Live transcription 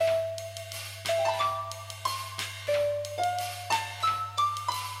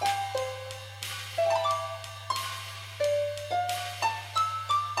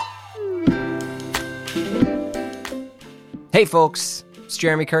Hey folks, it's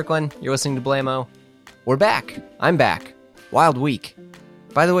Jeremy Kirkland. You're listening to Blamo. We're back. I'm back. Wild week.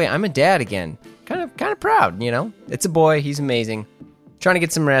 By the way, I'm a dad again. Kind of proud, you know? It's a boy. He's amazing. Trying to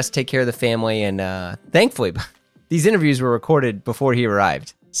get some rest, take care of the family, and thankfully, these interviews were recorded before he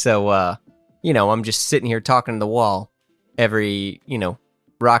arrived. So, I'm just sitting here talking to the wall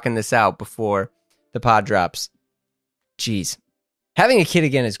rocking this out before the pod drops. Jeez. Having a kid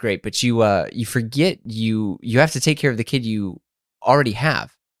again is great, but you forget you have to take care of the kid you already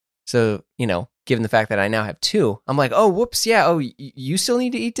have. So, given the fact that I now have two, I'm like, oh, whoops, yeah, you still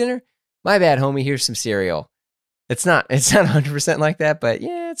need to eat dinner? My bad, homie, here's some cereal. It's not 100% like that, but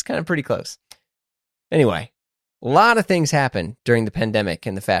yeah, it's kind of pretty close. Anyway, a lot of things happened during the pandemic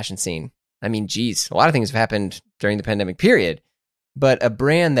in the fashion scene. I mean, geez, a lot of things have happened during the pandemic period, but a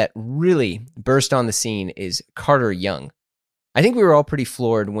brand that really burst on the scene is Carter Young. I think we were all pretty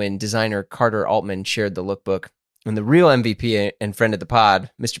floored when designer Carter Altman shared the lookbook, and the real MVP and friend of the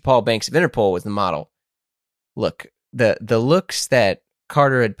pod, Mr. Paul Banks of Interpol, was the model. Look, the looks that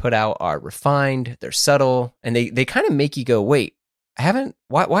Carter had put out are refined, they're subtle, and they kind of make you go, wait,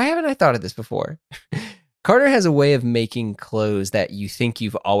 why haven't I thought of this before? Carter has a way of making clothes that you think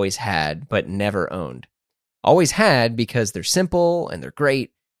you've always had, but never owned. Always had because they're simple and they're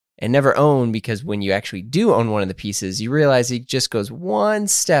great, and never own because when you actually do own one of the pieces, you realize it just goes one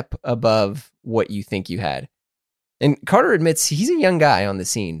step above what you think you had. And Carter admits he's a young guy on the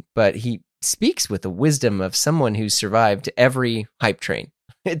scene, but he speaks with the wisdom of someone who's survived every hype train.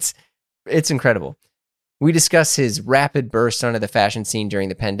 It's incredible. We discuss his rapid burst onto the fashion scene during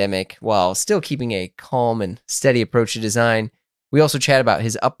the pandemic while still keeping a calm and steady approach to design. We also chat about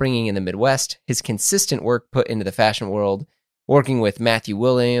his upbringing in the Midwest, his consistent work put into the fashion world, working with Matthew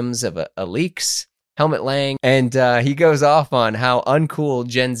Williams of Aleeks, Helmut Lang, and he goes off on how uncool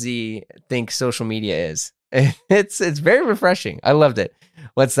Gen Z thinks social media is. It's very refreshing. I loved it.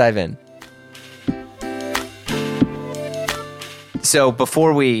 Let's dive in. So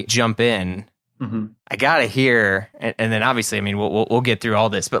before we jump in, I gotta hear, and then obviously, I mean, we'll get through all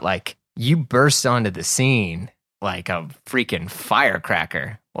this, but like you burst onto the scene like a freaking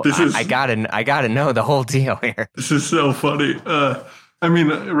firecracker. Well, I gotta know the whole deal here. This is so funny.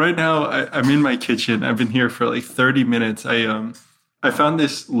 Right now I'm in my kitchen. I've been here for like 30 minutes. I found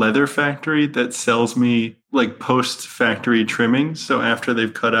this leather factory that sells me like post-factory trimmings. So after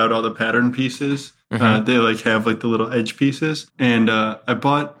they've cut out all the pattern pieces, they like have like the little edge pieces. And I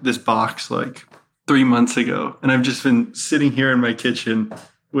bought this box like 3 months ago, and I've just been sitting here in my kitchen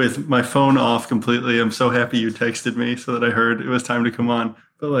with my phone off completely. I'm so happy you texted me so that I heard it was time to come on.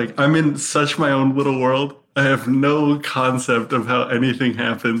 But like, I'm in such my own little world. I have no concept of how anything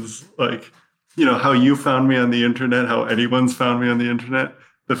happens. Like, how you found me on the internet, how anyone's found me on the internet.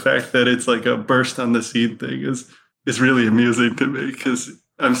 The fact that it's like a burst on the scene thing is really amusing to me because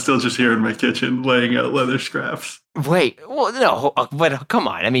I'm still just here in my kitchen laying out leather scraps. Wait, well, no, but come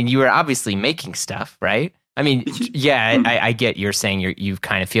on. I mean, you were obviously making stuff, right? I mean, yeah, I get you're saying you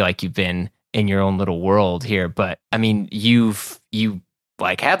kind of feel like you've been in your own little world here, but I mean, you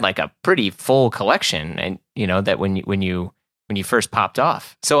like had like a pretty full collection, and that when you first popped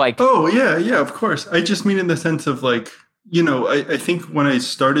off. So like, oh yeah, of course. I just mean in the sense of like, I think when I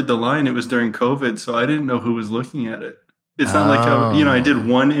started the line, it was during COVID, so I didn't know who was looking at it. It's not like how, I did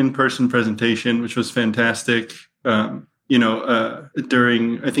one in-person presentation, which was fantastic. During,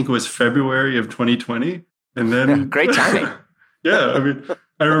 I think it was February of 2020. And then great timing. Yeah. I mean,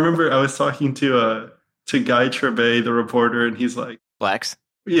 I remember I was talking to Guy Trebay, the reporter, and he's like, Flex.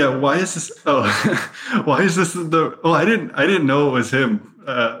 Yeah. Why is this? Why is this I didn't know it was him.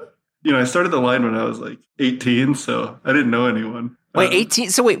 I started the line when I was like 18, so I didn't know anyone. Wait, 18.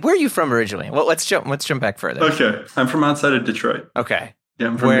 So wait, where are you from originally? Well, let's jump back further. Okay. I'm from outside of Detroit. Okay. Yeah.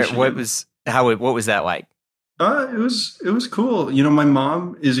 I'm from Michigan. What was that like? It was cool. My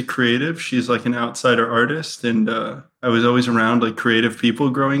mom is a creative. She's like an outsider artist, and I was always around like creative people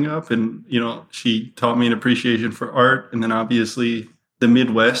growing up, and she taught me an appreciation for art. And then obviously the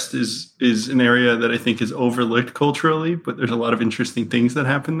Midwest is an area that I think is overlooked culturally, but there's a lot of interesting things that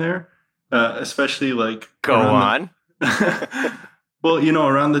happen there, especially like go on. Well,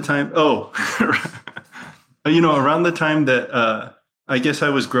 around the time. Around the time that. I guess I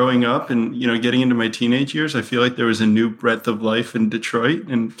was growing up and, getting into my teenage years, I feel like there was a new breadth of life in Detroit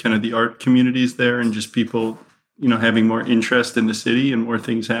and kind of the art communities there and just people, having more interest in the city and more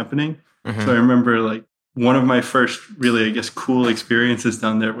things happening. Mm-hmm. So I remember like one of my first really, I guess, cool experiences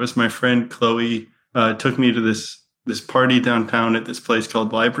down there was my friend Chloe took me to this party downtown at this place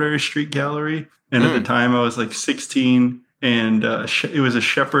called Library Street Gallery. And at the time I was like 16 and it was a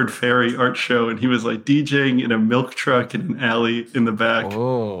Shepherd Ferry art show, and he was like DJing in a milk truck in an alley in the back.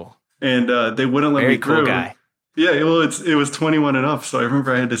 Oh, and they wouldn't let very me through. cool guy. Yeah, well, it was 21 and up, so I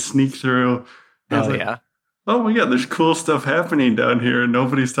remember I had to sneak through. I was Yeah. Oh my God, there's cool stuff happening down here, and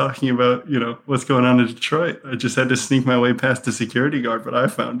nobody's talking about, what's going on in Detroit. I just had to sneak my way past the security guard, but I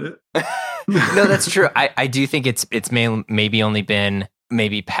found it. No, that's true. I do think it's maybe only been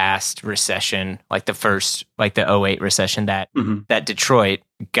maybe past recession, like the first, like the '08 recession, that Detroit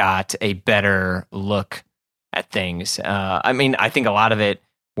got a better look at things. I mean, I think a lot of it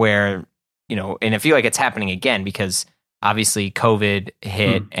where, and I feel like it's happening again because obviously COVID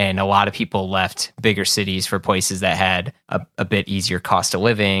hit and a lot of people left bigger cities for places that had a bit easier cost of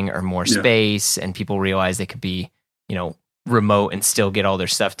living or more space, and people realized they could be, remote and still get all their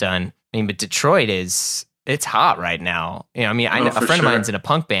stuff done. I mean, but Detroit it's hot right now. I mean, a friend of mine's in a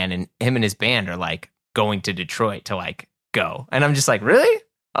punk band, and him and his band are like going to Detroit to like go. And I'm just like, really?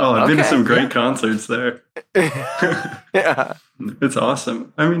 Oh, I've been to some great concerts there. Yeah. It's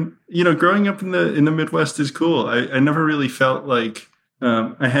awesome. I mean, growing up in the Midwest is cool. I never really felt like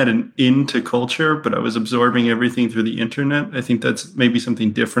I had an into culture, but I was absorbing everything through the internet. I think that's maybe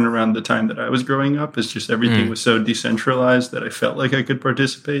something different around the time that I was growing up. It's just everything was so decentralized that I felt like I could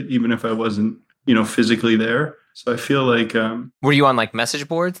participate, even if I wasn't, physically there. So I feel like... were you on like message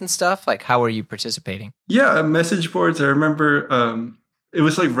boards and stuff? Like, how were you participating? Yeah, message boards. I remember it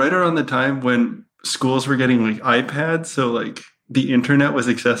was like right around the time when schools were getting like iPads. So like the internet was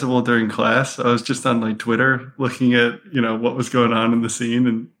accessible during class. I was just on like Twitter looking at, what was going on in the scene.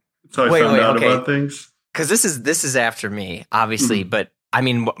 And so I found out about things. Because this is after me, obviously. But I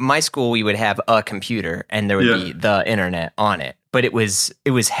mean, my school, we would have a computer and there would be the internet on it. But it was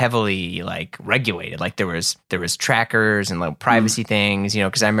heavily like regulated. Like there was trackers and like privacy things,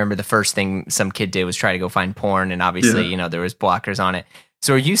 because I remember the first thing some kid did was try to go find porn, and obviously, there was blockers on it.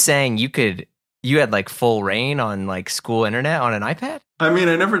 So are you saying you had like full reign on like school internet on an iPad? I mean,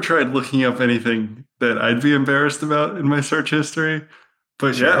 I never tried looking up anything that I'd be embarrassed about in my search history,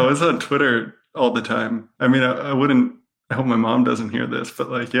 but I was on Twitter all the time. I mean, I hope my mom doesn't hear this, but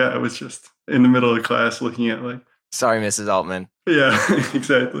like, I was just in the middle of class looking at like, sorry, Mrs. Altman. Yeah,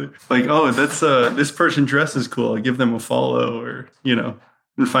 exactly. Like, oh, that's this person dresses cool. I'll give them a follow, or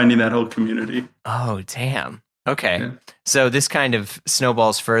and finding that whole community. Oh, damn. Okay. Yeah. So this kind of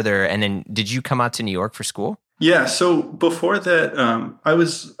snowballs further, and then did you come out to New York for school? Yeah. So before that, I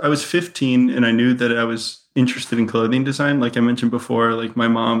was 15, and I knew that I was interested in clothing design. Like I mentioned before, like my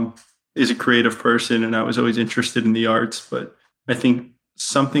mom is a creative person, and I was always interested in the arts. But I think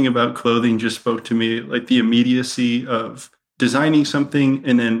something about clothing just spoke to me, like the immediacy of designing something,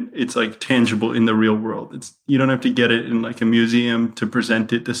 and then it's like tangible in the real world. You don't have to get it in like a museum to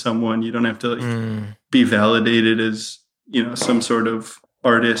present it to someone. You don't have to like be validated as, some sort of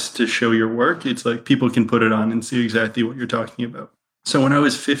artist to show your work. It's like people can put it on and see exactly what you're talking about. So when I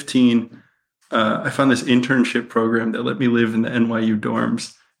was 15, I found this internship program that let me live in the NYU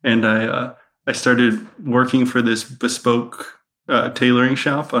dorms. And I started working for this bespoke tailoring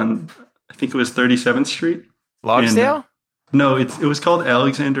shop on, I think it was 37th Street. Logsdale? No, it was called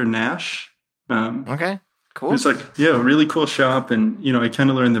Alexander Nash. Okay, cool. It's like, a really cool shop. And, I kind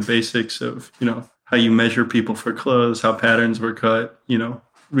of learned the basics of, how you measure people for clothes, how patterns were cut,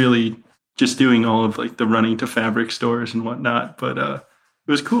 really just doing all of like the running to fabric stores and whatnot. But it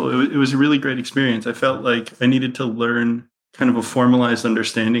was cool. It was a really great experience. I felt like I needed to learn kind of a formalized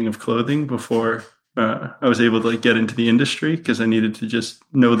understanding of clothing before I was able to like get into the industry, because I needed to just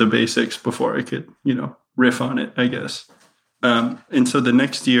know the basics before I could, riff on it, I guess. And so the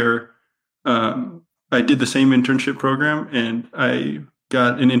next year, I did the same internship program, and I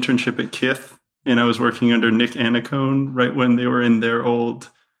got an internship at Kith, and I was working under Nick Anacone right when they were in their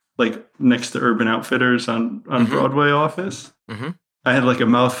old, like next to Urban Outfitters on Broadway office. Mm-hmm. I had like a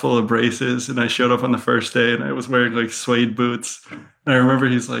mouthful of braces, and I showed up on the first day, and I was wearing like suede boots. And I remember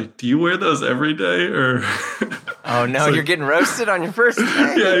he's like, "Do you wear those every day?" Or oh no, you're getting roasted on your first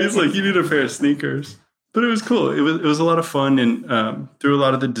day. Yeah, he's like, "You need a pair of sneakers." But it was cool. It was a lot of fun, and through a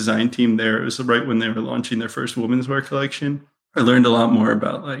lot of the design team there, it was right when they were launching their first women's wear collection. I learned a lot more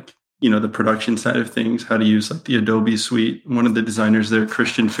about like, the production side of things, how to use like the Adobe suite. One of the designers there,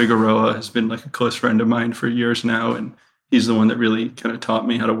 Christian Figueroa, has been like a close friend of mine for years now, and he's the one that really kind of taught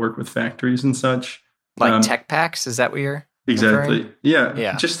me how to work with factories and such. Like tech packs, is that what you're exactly? referring?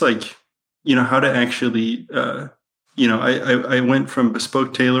 Yeah. Just like, how to actually, I went from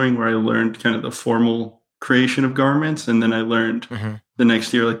bespoke tailoring, where I learned kind of the formal creation of garments, and then I learned the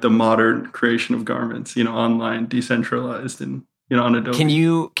next year like the modern creation of garments, online, decentralized, and on Adobe. Can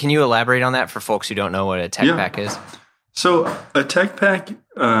you elaborate on that for folks who don't know what a tech pack is? So a tech pack,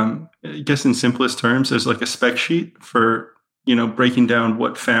 I guess in simplest terms, there's like a spec sheet for, breaking down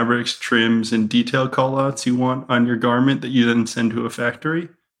what fabrics, trims, and detail callouts you want on your garment that you then send to a factory.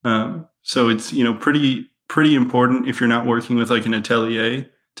 So it's, pretty important if you're not working with like an atelier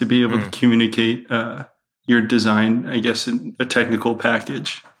to be able to communicate your design, I guess, in a technical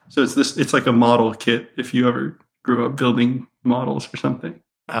package. So it's like a model kit if you ever grew up building models or something.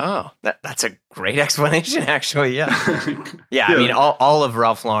 Oh, that's a great explanation, actually. Yeah. Yeah. I mean, all of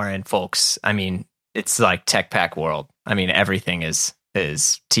Ralph Lauren, folks, I mean, it's like tech pack world. I mean, everything is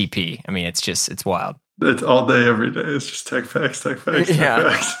TP. I mean, it's wild. It's all day, every day. It's just tech packs, tech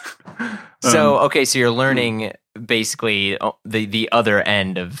packs. So you're learning basically the other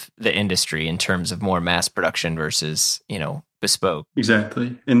end of the industry in terms of more mass production versus, bespoke.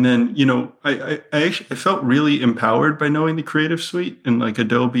 Exactly. And then, I actually felt really empowered by knowing the Creative Suite and like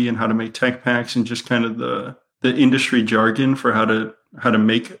Adobe and how to make tech packs and just kind of the industry jargon for how to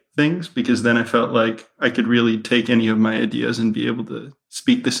make things, because then I felt like I could really take any of my ideas and be able to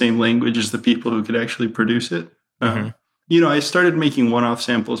speak the same language as the people who could actually produce it. I started making one-off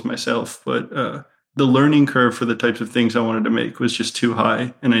samples myself, but the learning curve for the types of things I wanted to make was just too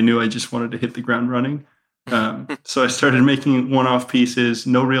high, and I knew I just wanted to hit the ground running. So I started making one-off pieces,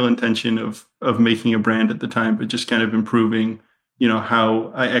 no real intention of making a brand at the time, but just kind of improving,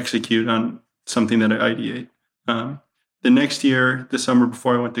 how I execute on something that I ideate. The next year, the summer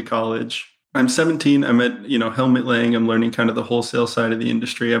before I went to college, I'm 17. I'm at, Helmut Lang. I'm learning kind of the wholesale side of the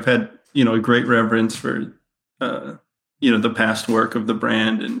industry. I've had, a great reverence for, the past work of the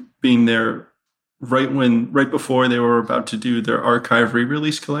brand, and being there right before they were about to do their archive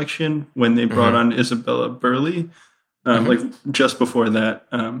re-release collection, when they brought on Isabella Burley, like just before that.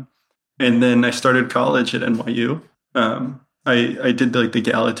 And then I started college at NYU. I did like the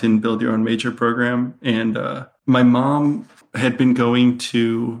Gallatin Build Your Own Major program, and my mom had been going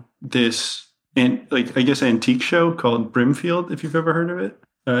to this antique show called Brimfield, if you've ever heard of it,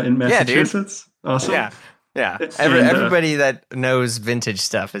 in Massachusetts. Yeah, awesome. Yeah. Everybody that knows vintage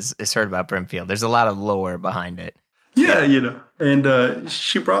stuff has heard about Brimfield. There's a lot of lore behind it. Yeah, and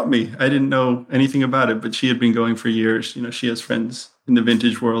she brought me. I didn't know anything about it, but she had been going for years. She has friends in the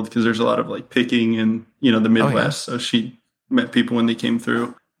vintage world because there's a lot of like picking in, the Midwest. So she met people when they came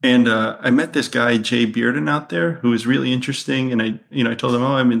through. And I met this guy, Jay Bearden, out there, who was really interesting. And I told him,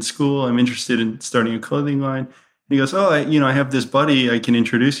 I'm in school. I'm interested in starting a clothing line. And he goes, I have this buddy I can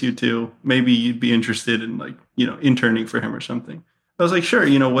introduce you to. Maybe you'd be interested in interning for him or something. I was like, sure.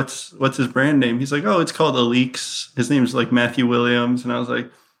 What's his brand name? He's like, it's called Aleeks. His name's like Matthew Williams. And I was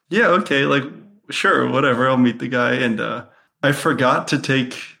like, yeah, okay. Like, sure, whatever. I'll meet the guy. And I forgot to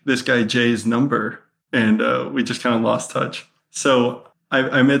take this guy Jay's number, and we just kind of lost touch. So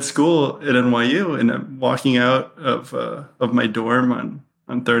I'm at school at NYU, and I'm walking out of my dorm on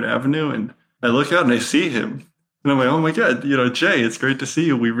 3rd Avenue, and I look out and I see him. And I'm like, oh my God, Jay, it's great to see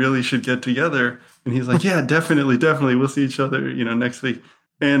you. We really should get together. And he's like, yeah, definitely. We'll see each other, next week.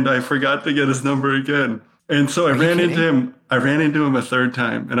 And I forgot to get his number again. And so I ran into him a third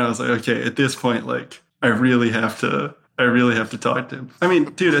time. And I was like, okay, at this point, like, I really have to talk to him. I mean,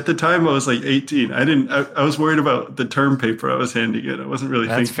 dude, at the time I was like 18. I was worried about the term paper I was handing in. I wasn't really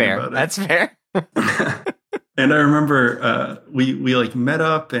thinking about it. That's fair. And I remember we like met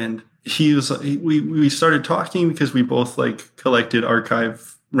up, and we started talking because we both like collected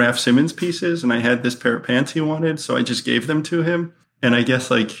archive Raf Simons pieces, and I had this pair of pants he wanted, so I just gave them to him. And I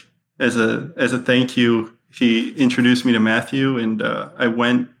guess like as a thank you, he introduced me to Matthew, and I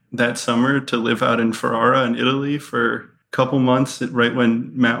went that summer to live out in Ferrara in Italy for a couple months, right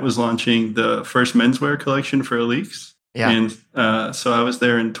when Matt was launching the first menswear collection for Aleeks. Yeah. And so I was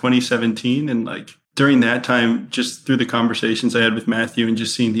there in 2017, and like during that time, just through the conversations I had with Matthew and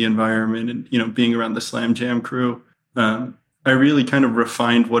just seeing the environment and, being around the Slam Jam crew, I really kind of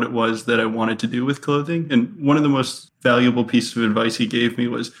refined what it was that I wanted to do with clothing. And one of the most valuable pieces of advice he gave me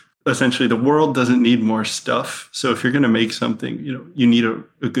was essentially the world doesn't need more stuff. So if you're going to make something, you need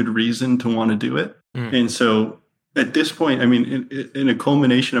a good reason to want to do it. And so at this point, I mean, in a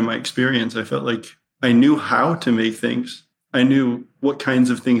culmination of my experience, I felt like I knew how to make things. I knew what kinds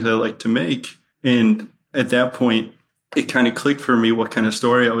of things I like to make. And at that point, it kind of clicked for me what kind of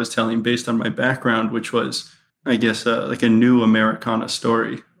story I was telling based on my background, which was, I guess, like a new Americana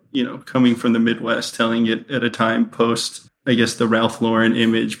story, coming from the Midwest, telling it at a time post, I guess, the Ralph Lauren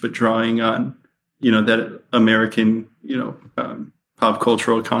image, but drawing on, that American, pop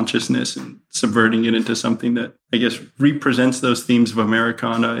cultural consciousness and subverting it into something that, I guess, represents those themes of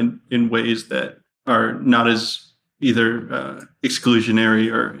Americana in ways that are not as either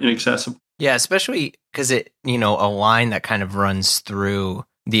exclusionary or inaccessible. Yeah, especially because a line that kind of runs through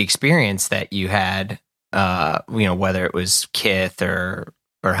the experience that you had, whether it was Kith or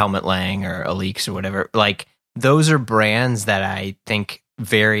Helmut Lang or Aleeks or whatever, like those are brands that I think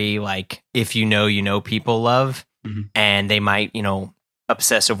very like, if people love, and they might,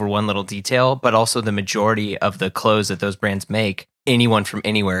 obsess over one little detail, but also the majority of the clothes that those brands make, anyone from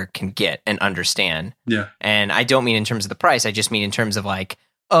anywhere can get and understand. Yeah. And I don't mean in terms of the price. I just mean in terms of like,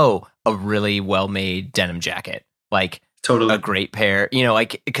 oh, a really well-made denim jacket, like totally a great pair,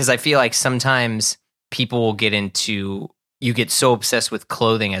 like, because I feel like sometimes people will you get so obsessed with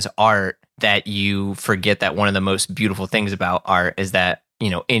clothing as art that you forget that one of the most beautiful things about art is that,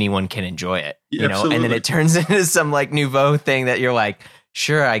 anyone can enjoy it, Absolutely. and then it turns into some like nouveau thing that you're like,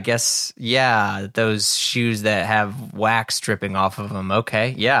 sure, I guess, yeah, those shoes that have wax dripping off of them.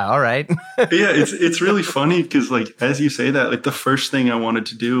 Okay, yeah, all right. Yeah, it's really funny because, like, as you say that, like, the first thing I wanted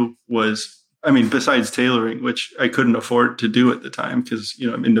to do was, I mean, besides tailoring, which I couldn't afford to do at the time because,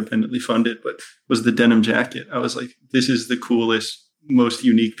 I'm independently funded, but was the denim jacket. I was like, this is the coolest, most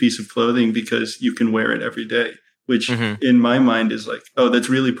unique piece of clothing because you can wear it every day, which in my mind is like, oh, that's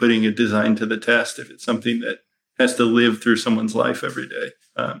really putting a design to the test if it's something that has to live through someone's life every day.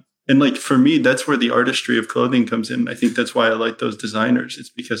 And like, for me, that's where the artistry of clothing comes in. I think that's why I like those designers. It's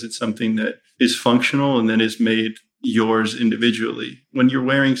because it's something that is functional and then is made yours individually. When you're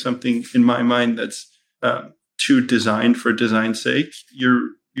wearing something, in my mind, that's too designed for design's sake, you're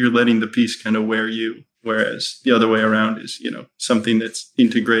letting the piece kind of wear you. Whereas the other way around is, something that's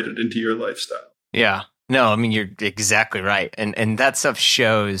integrated into your lifestyle. Yeah. No, I mean, you're exactly right. And that stuff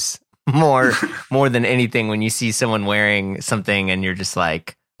shows more than anything when you see someone wearing something and you're just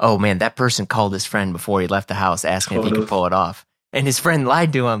like, oh man, that person called his friend before he left the house asking if he could pull it off. And his friend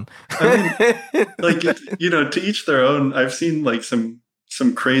lied to him. I mean, like, to each their own. I've seen like some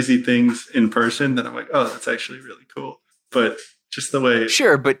crazy things in person that I'm like, oh, that's actually really cool. But just the way.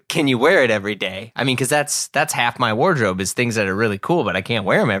 Sure, but can you wear it every day? I mean, because that's half my wardrobe is things that are really cool, but I can't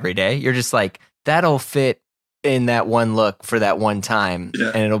wear them every day. You're just like, that'll fit in that one look for that one time,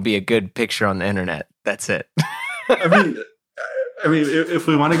 and it'll be a good picture on the internet. That's it. I mean, if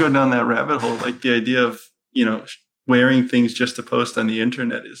we want to go down that rabbit hole, like the idea of, wearing things just to post on the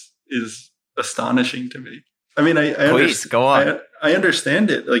internet is astonishing to me. I mean, Please, go on. I understand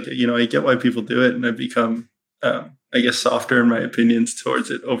it. Like, I get why people do it, and I've become, I guess, softer in my opinions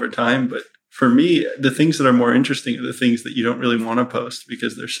towards it over time. But for me, the things that are more interesting are the things that you don't really want to post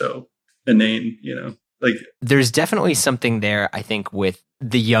because they're so inane, Like, there's definitely something there, I think, with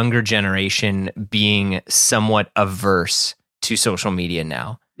the younger generation being somewhat averse to social media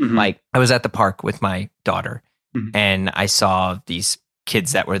now. Like, I was at the park with my daughter and I saw these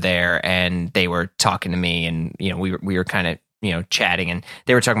kids that were there and they were talking to me and, we were kind of, chatting and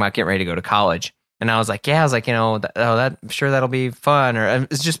they were talking about getting ready to go to college. And I was like, I'm sure that'll be fun. Or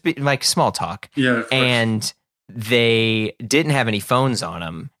it's just like small talk. Yeah. And they didn't have any phones on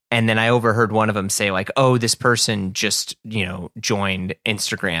them. And then I overheard one of them say like, oh, this person just, joined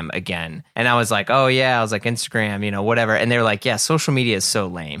Instagram again. And I was like, oh yeah, I was like, Instagram, whatever. And they're like, yeah, social media is so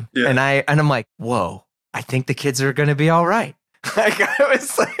lame. Yeah. And I'm like, whoa, I think the kids are going to be all right. Like, I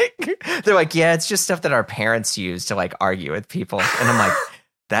was like, they're like, yeah, it's just stuff that our parents use to like argue with people. And I'm like,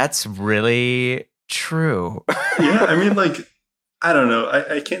 that's really true. Yeah. I mean, like, I don't know.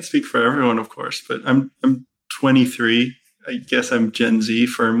 I can't speak for everyone, of course, but I'm 23. I guess I'm Gen Z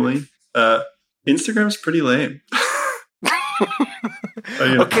firmly. Instagram's pretty lame.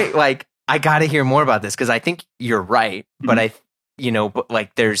 Okay, like, I got to hear more about this because I think you're right. But but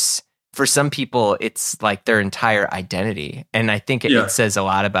like there's, for some people, it's like their entire identity. And I think it says a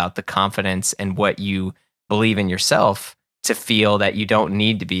lot about the confidence and what you believe in yourself to feel that you don't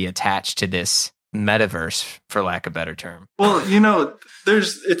need to be attached to this metaverse, for lack of a better term. Well,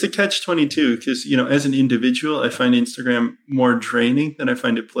 it's a catch-22 because, as an individual, I find Instagram more draining than I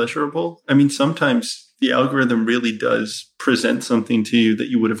find it pleasurable. I mean, sometimes the algorithm really does present something to you that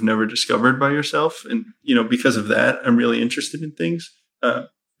you would have never discovered by yourself. And, because of that, I'm really interested in things. And,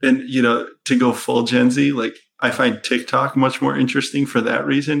 to go full Gen Z, like, I find TikTok much more interesting for that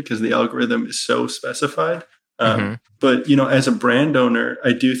reason because the algorithm is so specified. But, as a brand owner,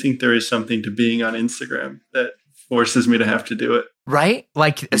 I do think there is something to being on Instagram that forces me to have to do it. Right?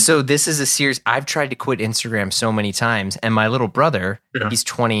 Like, so this is a series. I've tried to quit Instagram so many times. And my little brother, he's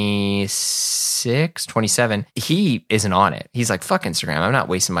 26, 27. He isn't on it. He's like, fuck Instagram. I'm not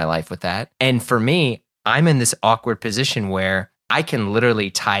wasting my life with that. And for me, I'm in this awkward position where I can literally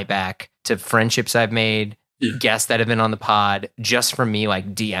tie back to friendships I've made, guests that have been on the pod, just from me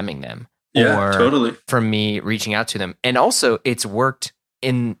like DMing them. Yeah, or totally. from me reaching out to them. And also it's worked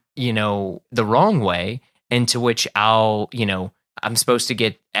in, the wrong way, into which I'm supposed to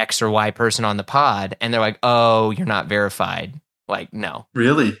get X or Y person on the pod, and they're like, oh, you're not verified. Like, no.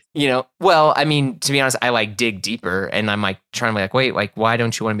 Really? Well, I mean, to be honest, I like dig deeper, and I'm like trying to be like, wait, like, why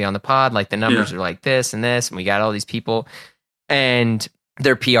don't you want to be on the pod? Like, the numbers are like this and this, and we got all these people. And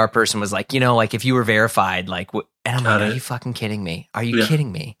their PR person was like, like, if you were verified, like, and I'm like, are you fucking kidding me? Are you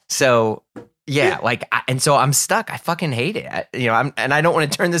kidding me? So and so I'm stuck. I fucking hate it. And I don't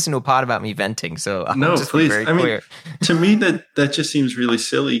want to turn this into a pod about me venting. So no, please. I mean, to me, that just seems really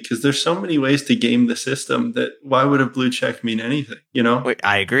silly, because there's so many ways to game the system that why would a blue check mean anything?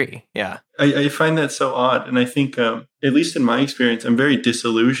 I agree. Yeah. I find that so odd. And I think, at least in my experience, I'm very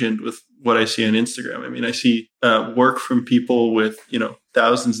disillusioned with what I see on Instagram. I mean, I see work from people with,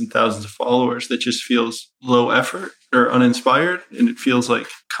 thousands and thousands of followers that just feels low effort or uninspired. And it feels like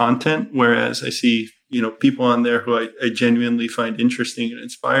content. Whereas I see, people on there who I genuinely find interesting and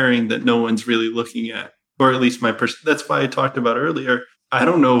inspiring that no one's really looking at, or at least that's why I talked about earlier. I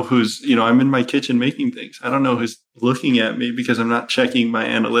don't know who's, I'm in my kitchen making things. I don't know who's looking at me because I'm not checking my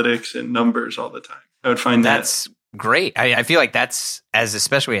analytics and numbers all the time. I would find that's great. I feel like that's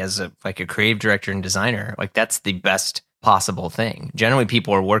especially as a creative director and designer, like that's the best possible thing. Generally,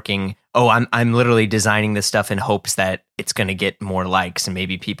 people are working, I'm literally designing this stuff in hopes that it's going to get more likes and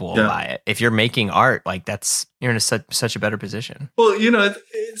maybe people will buy it. If you're making art, like you're in such a better position. Well,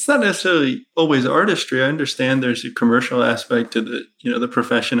 it's not necessarily always artistry. I understand there's a commercial aspect to the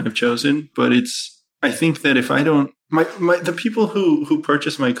profession I've chosen, but I think that if I don't, the people who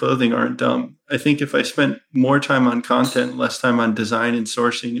purchase my clothing aren't dumb. I think if I spent more time on content, less time on design and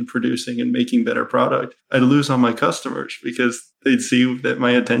sourcing and producing and making better product, I'd lose all my customers because they'd see that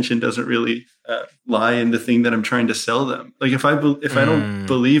my attention doesn't really lie in the thing that I'm trying to sell them. Like if I don't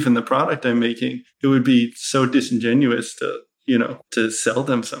believe in the product I'm making, it would be so disingenuous to sell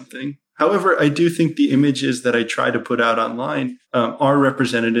them something. However, I do think the images that I try to put out online are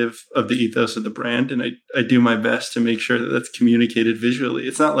representative of the ethos of the brand. And I do my best to make sure that that's communicated visually.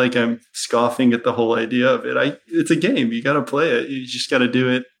 It's not like I'm scoffing at the whole idea of it. It's a game. You got to play it. You just got to do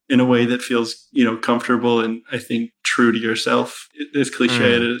it in a way that feels, comfortable and I think true to yourself, as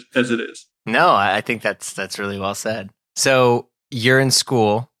cliche as it is. No, I think that's really well said. So you're in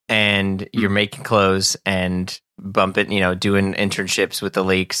school and you're making clothes and bumping, doing internships with the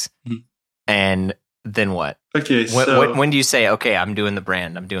Leaks. And then what? Okay, when do you say, okay, I'm doing the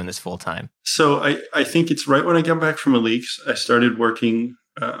brand, I'm doing this full time? So I think it's right when I got back from Leaks, I started working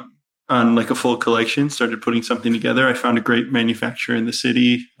on like a full collection, started putting something together. I found a great manufacturer in the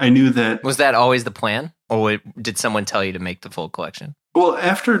city. I knew that. Was that always the plan? Or did someone tell you to make the full collection? Well,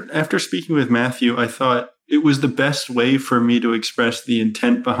 after speaking with Matthew, I thought it was the best way for me to express the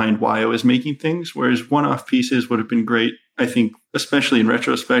intent behind why I was making things, whereas one-off pieces would have been great, I think, especially in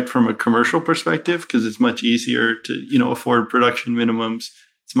retrospect from a commercial perspective, because it's much easier to, afford production minimums.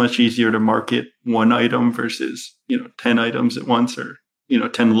 It's much easier to market one item versus, 10 items at once or,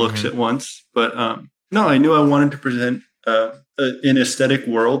 10 looks at once. But no, I knew I wanted to present an aesthetic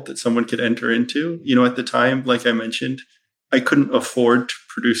world that someone could enter into. At the time, like I mentioned, I couldn't afford to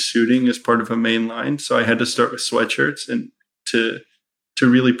produce suiting as part of a main line. So I had to start with sweatshirts, and to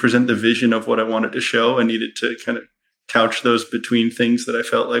really present the vision of what I wanted to show, I needed to kind of couch those between things that I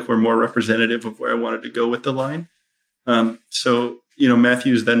felt like were more representative of where I wanted to go with the line. So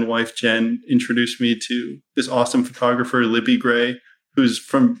Matthew's then wife, Jen, introduced me to this awesome photographer, Libby Gray, who's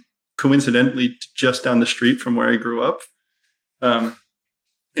from coincidentally just down the street from where I grew up.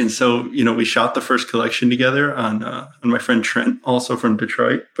 And so, we shot the first collection together on my friend Trent, also from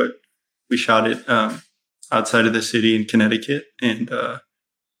Detroit, but we shot it outside of the city in Connecticut. And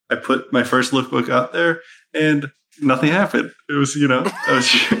I put my first lookbook out there and nothing happened. It was, I was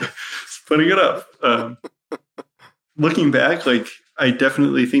just putting it up. Looking back, I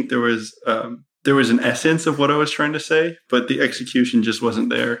definitely think there was an essence of what I was trying to say, but the execution just wasn't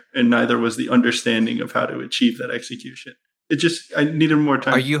there. And neither was the understanding of how to achieve that execution. I needed more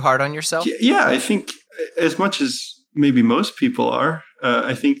time. Are you hard on yourself? Yeah, I think as much as maybe most people are,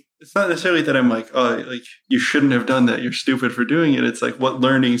 I think it's not necessarily that I'm like, you shouldn't have done that. You're stupid for doing it. It's like, what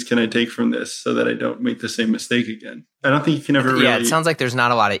learnings can I take from this so that I don't make the same mistake again? I don't think you can ever really. Yeah, it sounds like there's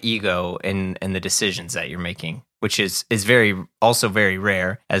not a lot of ego in the decisions that you're making, which is also very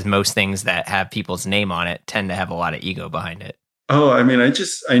rare, as most things that have people's name on it tend to have a lot of ego behind it. Oh, I mean,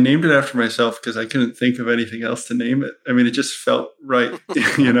 I named it after myself because I couldn't think of anything else to name it. I mean, it just felt right,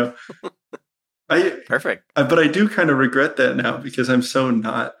 Perfect. But I do kind of regret that now because I'm so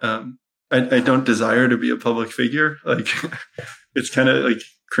not, I don't desire to be a public figure. Like, it's kind of like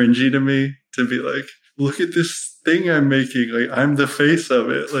cringy to me to be like, look at this thing I'm making. Like, I'm the face of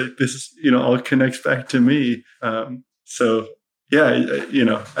it. Like, this, all connects back to me. So yeah,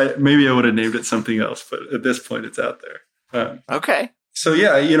 maybe I would have named it something else, but at this point it's out there. Okay. So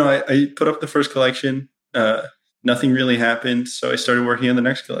yeah, I put up the first collection. Nothing really happened. So I started working on the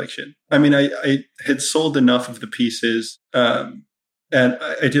next collection. I mean, I had sold enough of the pieces. And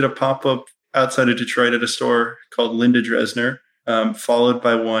I did a pop-up outside of Detroit at a store called Linda Dresner, followed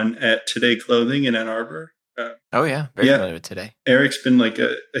by one at Today Clothing in Ann Arbor. Oh yeah. Very familiar with Today. Eric's been like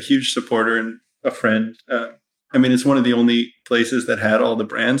a huge supporter and a friend. I mean, it's one of the only places that had all the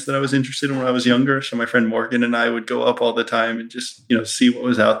brands that I was interested in when I was younger. So my friend Morgan and I would go up all the time and just, see what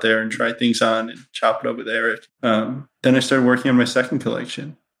was out there and try things on and chop it up with Eric. Then I started working on my second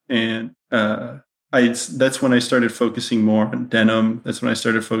collection. And that's when I started focusing more on denim. That's when I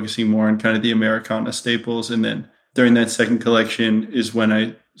started focusing more on kind of the Americana staples. And then during that second collection is when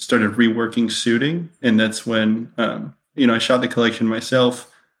I started reworking suiting. And that's when, I shot the collection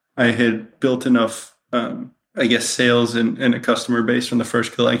myself. I had built enough sales and a customer base from the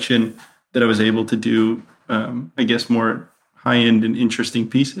first collection that I was able to do, more high-end and interesting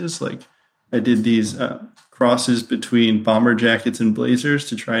pieces. Like I did these crosses between bomber jackets and blazers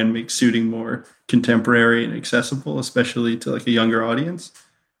to try and make suiting more contemporary and accessible, especially to like a younger audience.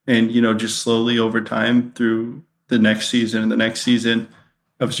 And, just slowly over time through the next season and the next season,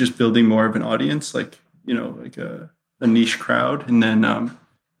 I was just building more of an audience, like a niche crowd. And then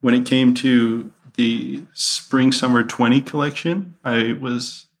when it came to the spring summer 20 collection, I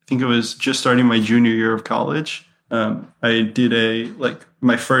think it was just starting my junior year of college. I did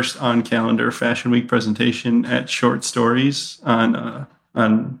my first on calendar Fashion Week presentation at Short Stories on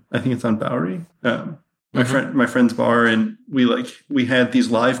I think it's on Bowery. My friend's bar, and we had these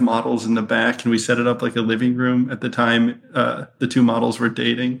live models in the back, and we set it up like a living room. At the time, the two models were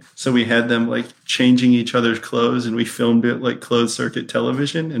dating, so we had them like changing each other's clothes, and we filmed it like closed circuit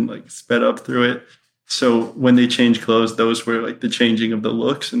television and like sped up through it. So when they changed clothes, those were like the changing of the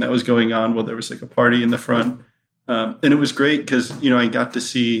looks, and that was going on while there was like a party in the front. And it was great because I got to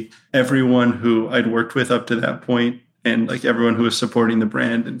see everyone who I'd worked with up to that point, and like everyone who was supporting the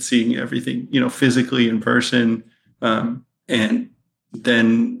brand and seeing everything, physically in person. And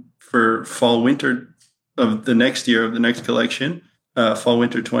then for fall winter of the next year of the next collection, fall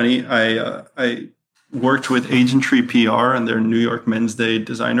winter 20, I worked with Agentry PR on their New York Men's Day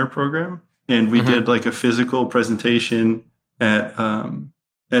designer program. And we did like a physical presentation at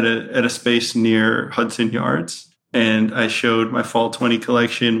a space near Hudson Yards. And I showed my fall 20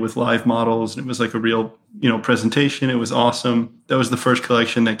 collection with live models. And it was like a real, presentation. It was awesome. That was the first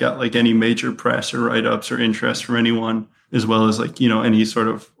collection that got like any major press or write-ups or interest from anyone, as well as like, any sort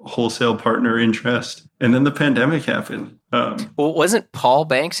of wholesale partner interest. And then the pandemic happened. Wasn't Paul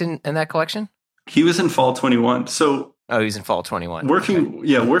Banks in that collection? He was in fall 21. So he was in fall 21.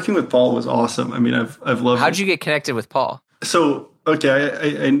 Working with Paul was awesome. I mean, I've loved. How'd you get connected with Paul? So,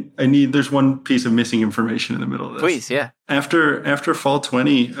 okay, there's one piece of missing information in the middle of this. Please, yeah. After fall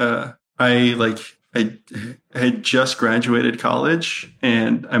 20, I had just graduated college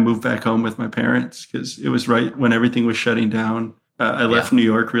and I moved back home with my parents because it was right when everything was shutting down. I left New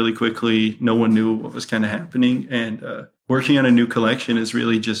York really quickly. No one knew what was kind of happening. And working on a new collection is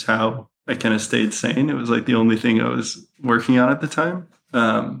really just how I kind of stayed sane. It was like the only thing I was working on at the time.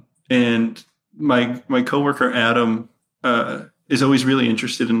 And my coworker, Adam, is always really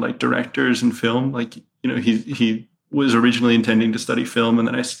interested in like directors and film. Like, he was originally intending to study film, and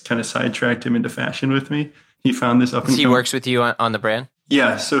then I kind of sidetracked him into fashion with me. He found this up and he works with you on the brand?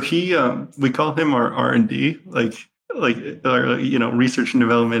 Yeah. So he, we call him our R&D, like research and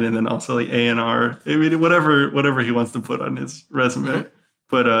development, and then also like A&R. I mean, whatever he wants to put on his resume. Mm-hmm.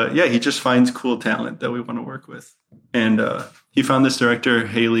 But he just finds cool talent that we want to work with. And he found this director,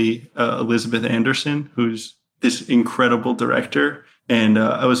 Haley Elizabeth Anderson, who's this incredible director. And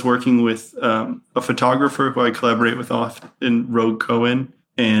I was working with a photographer who I collaborate with often, Rogue Cohen.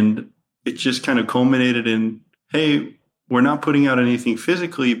 And it just kind of culminated in, hey, we're not putting out anything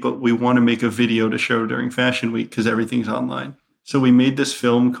physically, but we want to make a video to show during Fashion Week because everything's online. So we made this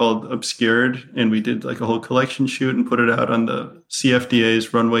film called Obscured, and we did like a whole collection shoot and put it out on the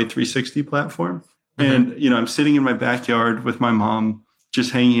CFDA's Runway 360 platform. Mm-hmm. And, I'm sitting in my backyard with my mom,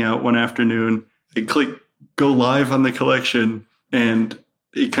 just hanging out one afternoon. I click go live on the collection, and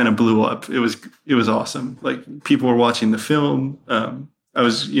it kind of blew up. It was awesome. Like, people were watching the film. I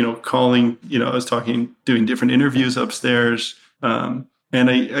was, calling, I was talking, doing different interviews upstairs. And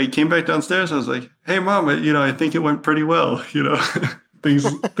I came back downstairs. I was like, "Hey, Mom, I think it went pretty well.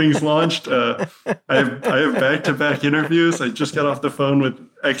 Things launched. I have back-to-back interviews. I just got off the phone with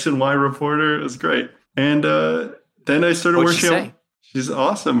X and Y reporter. It was great." And then I started What'd she working say? out. She's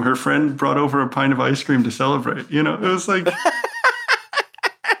awesome. Her friend brought over a pint of ice cream to celebrate. You know, it was like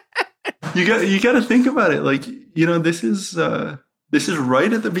you got to think about it. Like, you know, this is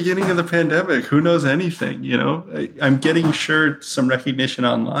right at the beginning of the pandemic. Who knows anything? You know, I'm getting some recognition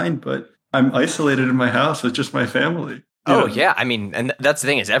online, but I'm isolated in my house with just my family. Oh yeah, I mean, and that's the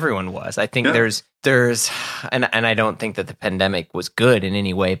thing is everyone was. I think there's and I don't think that the pandemic was good in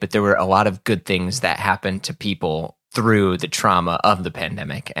any way, but there were a lot of good things that happened to people through the trauma of the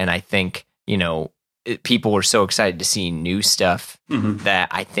pandemic. And I think, you know, people were so excited to see new stuff that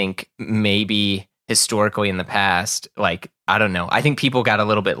I think maybe historically in the past, like, I don't know. I think people got a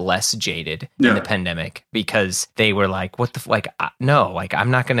little bit less jaded in the pandemic because they were like, what the, no, like, I'm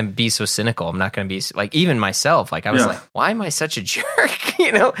not going to be so cynical. I'm not going to be like, even myself, like, I was like, why am I such a jerk?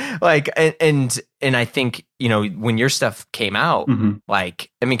 You know, like, and I think, you know, when your stuff came out, like,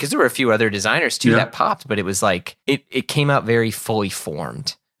 I mean, because there were a few other designers too that popped, but it was like, it came out very fully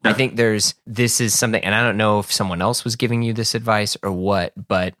formed. I think this is something, and I don't know if someone else was giving you this advice or what,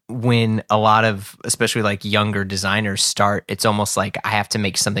 but when a lot of, especially like younger designers start, it's almost like I have to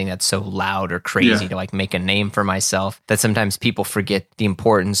make something that's so loud or crazy to like make a name for myself that sometimes people forget the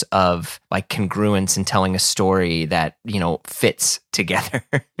importance of like congruence and telling a story that, you know, fits together.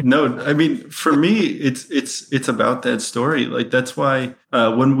 No, I mean, for me, it's about that story. Like, that's why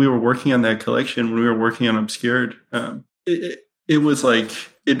when we were working on that collection, when we were working on Obscured, it was like,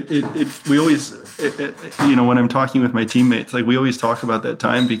 we always, you know, when I'm talking with my teammates, like, we always talk about that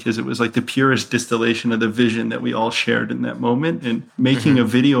time because it was like the purest distillation of the vision that we all shared in that moment. And making a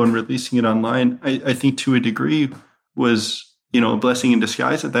video and releasing it online, I think to a degree was, you know, a blessing in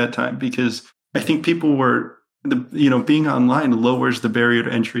disguise at that time, because I think people were, you know, being online lowers the barrier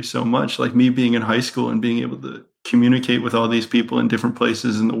to entry so much. Like, me being in high school and being able to communicate with all these people in different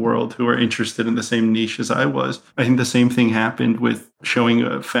places in the world who are interested in the same niche as I was. I think the same thing happened with showing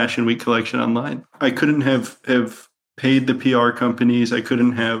a Fashion Week collection online. I couldn't have paid the PR companies. I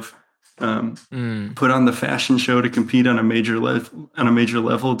couldn't have put on the fashion show to compete on a major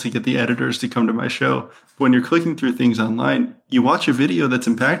level to get the editors to come to my show. When you're clicking through things online, you watch a video that's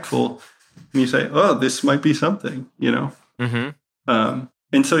impactful and you say, oh, this might be something, you know?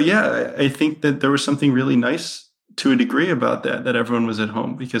 And so, yeah, I think that there was something really nice to a degree about that everyone was at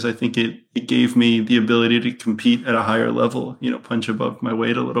home, because I think it gave me the ability to compete at a higher level, you know, punch above my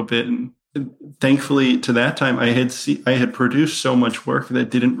weight a little bit. And thankfully, to that time, I had produced so much work that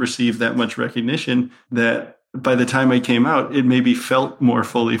didn't receive that much recognition that by the time I came out, it maybe felt more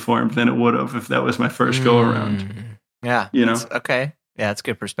fully formed than it would have if that was my first go around. Yeah. You know? Okay. Yeah, that's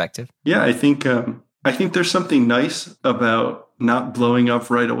good perspective. Yeah, I think there's something nice about not blowing up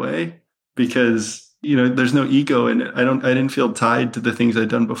right away, because, you know, there's no ego in it. I didn't feel tied to the things I'd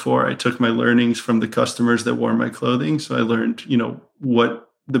done before. I took my learnings from the customers that wore my clothing. So I learned, you know, what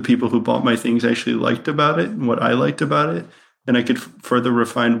the people who bought my things actually liked about it and what I liked about it. And I could further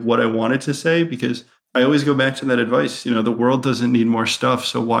refine what I wanted to say, because I always go back to that advice, you know, the world doesn't need more stuff.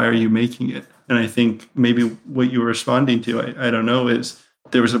 So why are you making it? And I think maybe what you were responding to, I don't know, is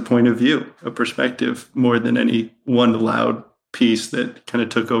there was a point of view, a perspective, more than any one loud piece that kind of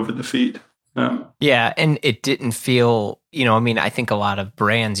took over the feed. Yeah, and it didn't feel, you know, I mean, I think a lot of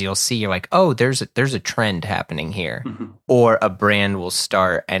brands you'll see, you're like, oh, there's a trend happening here. Or a brand will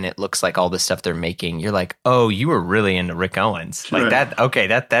start and it looks like all the stuff they're making. You're like, oh, you were really into Rick Owens. Like that, okay,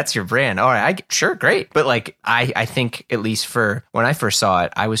 that's your brand. All right, sure, great. But like, I think at least for when I first saw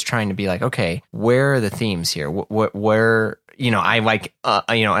it, I was trying to be like, okay, where are the themes here? Where, you know, I like,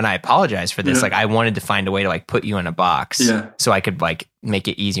 you know, and I apologize for this. Yeah. Like, I wanted to find a way to like put you in a box so I could like make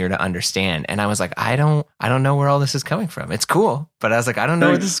it easier to understand. And I was like, I don't know where all this is coming from. It's cool, but I was like, I don't know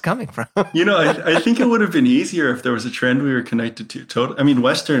where this is coming from. You know, I think it would have been easier if there was a trend we were connected to. Totally. I mean,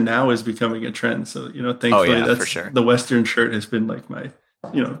 Western now is becoming a trend. So, you know, thankfully, that's for sure. The Western shirt has been like my,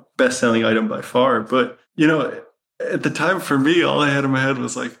 you know, best-selling item by far. But, you know, at the time for me, all I had in my head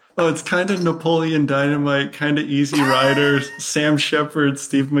was like, oh, it's kind of Napoleon Dynamite, kind of Easy Riders, Sam Shepard,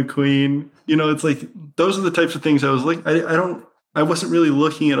 Steve McQueen. You know, it's like, those are the types of things I was like, I wasn't really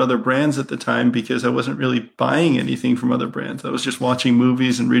looking at other brands at the time because I wasn't really buying anything from other brands. I was just watching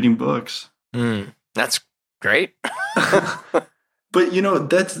movies and reading books. That's great. But, you know,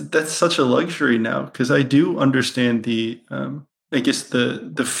 that's such a luxury now, because I do understand the, I guess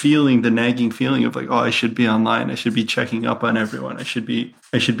the feeling, the nagging feeling of like, oh, I should be online. I should be checking up on everyone. I should be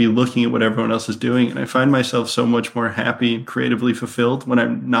looking at what everyone else is doing. And I find myself so much more happy and creatively fulfilled when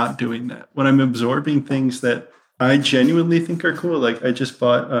I'm not doing that. When I'm absorbing things that I genuinely think are cool. Like, I just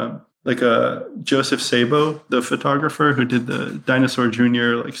bought like a Joseph Sabo, the photographer who did the Dinosaur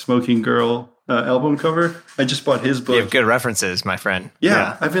Jr., like Smoking Girl album cover. I just bought his book. You have good references, my friend.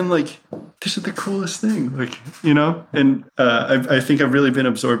 Yeah, I've been like, this is the coolest thing, like, you know. And I think I've really been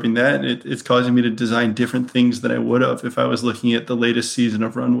absorbing that, and it's causing me to design different things than I would have if I was looking at the latest season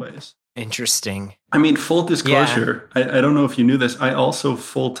of Runways. Interesting. I mean, full disclosure, I don't know if you knew this. I also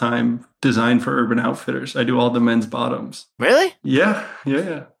full-time design for Urban Outfitters. I do all the men's bottoms. Really? Yeah.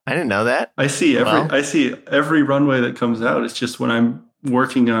 I didn't know that. I see every runway that comes out. It's just when I'm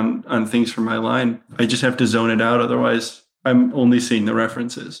working on things for my line, I just have to zone it out. Otherwise, I'm only seeing the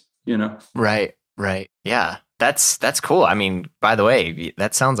references, you know? Right. Yeah. That's cool. I mean, by the way,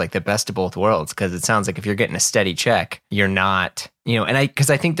 that sounds like the best of both worlds, because it sounds like if you're getting a steady check, you're not, you know, because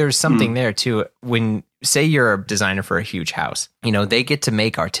I think there's something there too. When, say you're a designer for a huge house, you know, they get to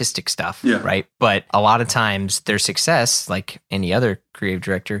make artistic stuff, right? But a lot of times their success, like any other creative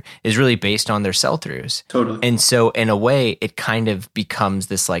director, is really based on their sell-throughs. Totally. And so in a way, it kind of becomes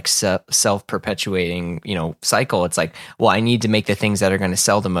this like self-perpetuating, you know, cycle. It's like, well, I need to make the things that are going to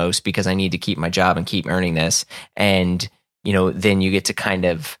sell the most because I need to keep my job and keep earning this. And, you know, then you get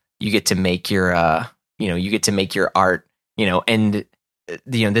to make your art, you know, and,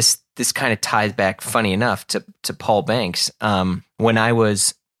 you know, this kind of ties back, funny enough, to Paul Banks. Paul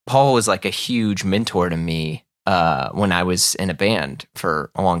was like a huge mentor to me when I was in a band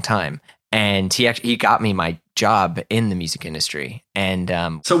for a long time, and he got me my job in the music industry. And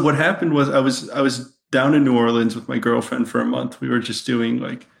so what happened was I was down in New Orleans with my girlfriend for a month. We were just doing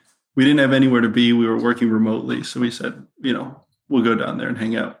we didn't have anywhere to be. We were working remotely, so we said, you know, we'll go down there and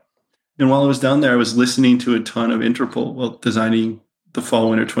hang out. And while I was down there, I was listening to a ton of Interpol while designing the Fall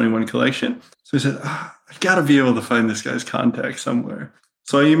Winter 21 collection. So I said, I've got to be able to find this guy's contact somewhere.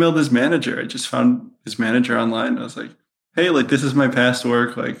 So I emailed his manager. I just found his manager online. I was like, hey, like, this is my past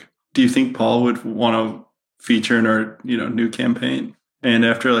work. Like, do you think Paul would want to feature in our, you know, new campaign? And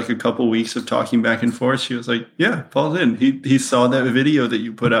after like a couple weeks of talking back and forth, she was like, yeah, Paul's in. He saw that video that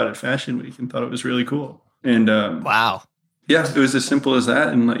you put out at Fashion Week and thought it was really cool. And wow. Yeah, it was as simple as that.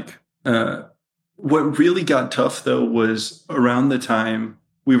 And like, what really got tough, though, was around the time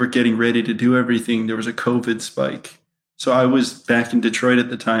we were getting ready to do everything, there was a COVID spike. So I was back in Detroit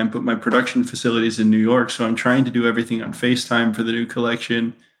at the time, but my production facility is in New York. So I'm trying to do everything on FaceTime for the new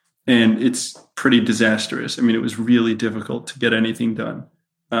collection. And it's pretty disastrous. I mean, it was really difficult to get anything done.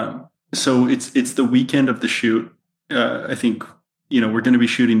 So it's the weekend of the shoot. I think, you know, we're going to be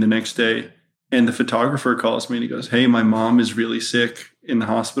shooting the next day. And the photographer calls me and he goes, hey, my mom is really sick in the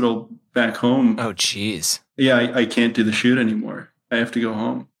hospital back home. Oh, geez. Yeah, I can't do the shoot anymore. I have to go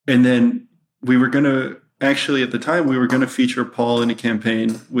home. And then we were going to, actually at the time, we were going to feature Paul in a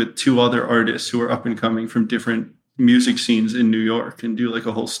campaign with two other artists who are up and coming from different music scenes in New York and do like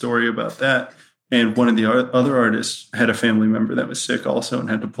a whole story about that. And one of the other artists had a family member that was sick also and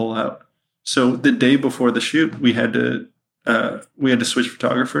had to pull out. So the day before the shoot, we had to switch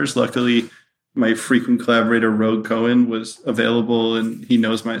photographers. Luckily, my frequent collaborator, Rogue Cohen, was available and he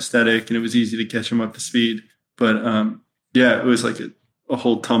knows my aesthetic and it was easy to catch him up to speed. But yeah, it was like a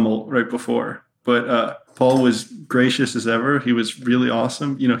whole tumult right before. But Paul was gracious as ever. He was really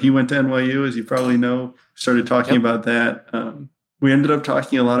awesome. You know, he went to NYU, as you probably know, started talking about that. We ended up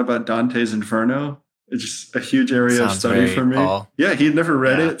talking a lot about Dante's Inferno. It's just a huge area of study for me. Paul. Yeah, he had never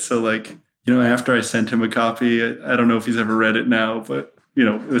read it. So like, you know, after I sent him a copy, I don't know if he's ever read it now, but, you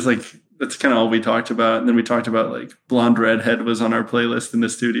know, it was like, that's kind of all we talked about. And then we talked about like Blonde Redhead was on our playlist in the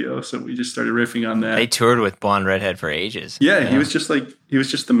studio. So we just started riffing on that. They toured with Blonde Redhead for ages. Yeah, he was just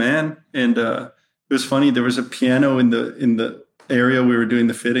the man. And it was funny. There was a piano in the area we were doing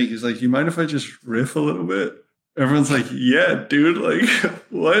the fitting. He's like, you mind if I just riff a little bit? Everyone's like, yeah, dude, like,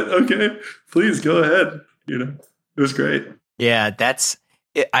 what? Okay, please go ahead. You know, it was great. Yeah,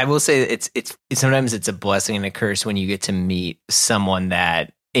 I will say it's sometimes it's a blessing and a curse when you get to meet someone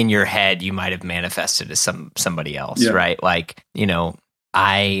that in your head you might have manifested as somebody else, right? Like, you know,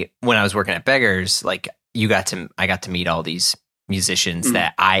 when I was working at Beggars, like I got to meet all these musicians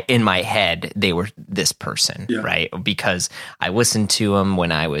that in my head, they were this person, right? Because I listened to them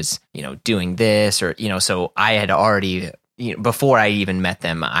when I was, you know, doing this or, you know, so I had already, you know, before I even met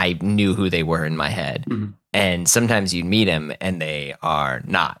them, I knew who they were in my head. Mm-hmm. And sometimes you meet them and they are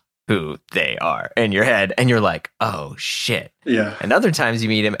not who they are in your head. And you're like, oh shit. Yeah. And other times you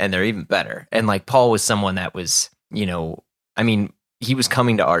meet them and they're even better. And like Paul was someone that was, you know, I mean, he was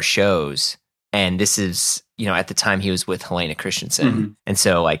coming to our shows. And this is, you know, at the time he was with Helena Christensen. Mm-hmm. And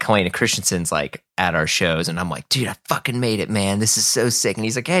so like Helena Christensen's like at our shows and I'm like, dude, I fucking made it, man. This is so sick. And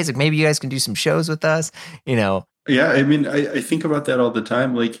he's like, hey, maybe you guys can do some shows with us, you know? Yeah. I mean, I think about that all the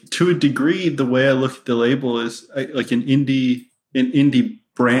time. Like to a degree, the way I look at the label is like an indie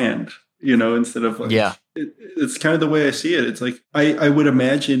brand instead of like, Yeah. it's kind of the way I see it. It's like, I would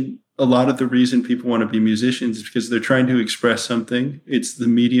imagine a lot of the reason people want to be musicians is because they're trying to express something. It's the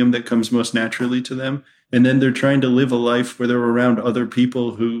medium that comes most naturally to them. And then they're trying to live a life where they're around other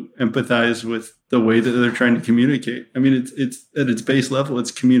people who empathize with the way that they're trying to communicate. I mean, it's at its base level,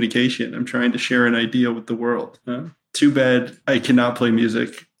 it's communication. I'm trying to share an idea with the world. Too bad I cannot play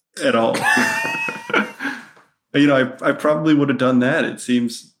music at all. I probably would have done that. It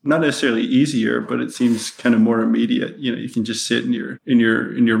seems not necessarily easier, but it seems kind of more immediate. You can just sit in your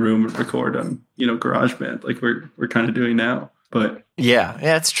room and record on, GarageBand like we're kind of doing now. But yeah,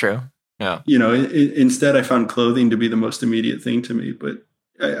 that's true. Yeah. Instead I found clothing to be the most immediate thing to me, but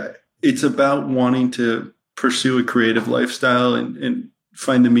it's about wanting to pursue a creative lifestyle and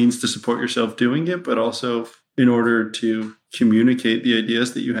find the means to support yourself doing it, but also in order to communicate the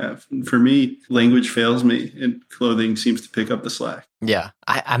ideas that you have. And for me, language fails me and clothing seems to pick up the slack. Yeah.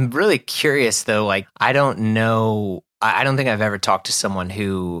 I'm really curious though. Like, I don't know. I don't think I've ever talked to someone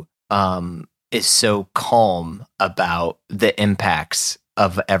who is so calm about the impacts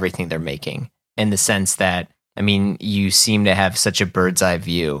of everything they're making, in the sense that, I mean, you seem to have such a bird's eye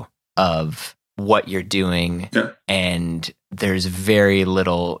view of what you're doing, and there's very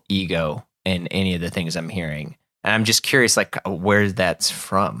little ego in any of the things I'm hearing. And I'm just curious, like, where that's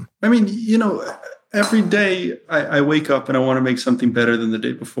from. I mean, every day I wake up and I want to make something better than the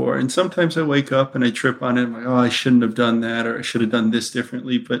day before. And sometimes I wake up and I trip on it. I'm like, oh, I shouldn't have done that, or I should have done this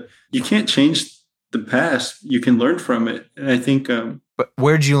differently. But you can't change the past. You can learn from it. And I think... but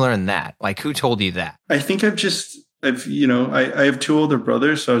where'd you learn that? Like, who told you that? I think I have two older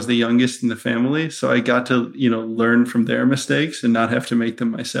brothers, so I was the youngest in the family. So I got to, learn from their mistakes and not have to make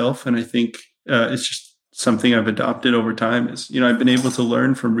them myself. And I think it's just something I've adopted over time is, I've been able to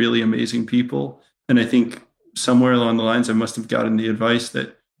learn from really amazing people. And I think somewhere along the lines, I must have gotten the advice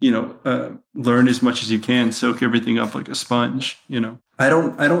that, learn as much as you can, soak everything up like a sponge. I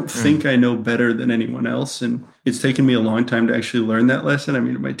don't think I know better than anyone else. And it's taken me a long time to actually learn that lesson. I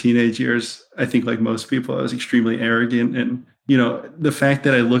mean, in my teenage years, I think like most people, I was extremely arrogant. And, the fact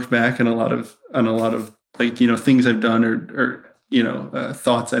that I look back on a lot of like, things I've done or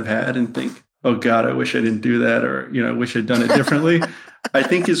thoughts I've had and think, oh God, I wish I didn't do that. Or, I wish I'd done it differently. I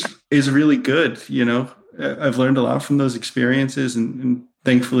think is really good. I've learned a lot from those experiences, and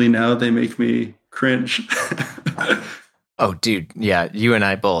thankfully now they make me cringe. Oh, dude. Yeah. You and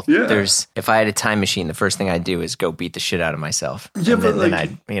I both. Yeah. If I had a time machine, the first thing I'd do is go beat the shit out of myself. Yeah, and but then like,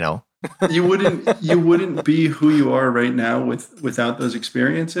 I'd, you wouldn't be who you are right now without those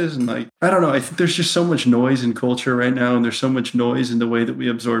experiences. And like, I don't know. I think there's just so much noise in culture right now. And there's so much noise in the way that we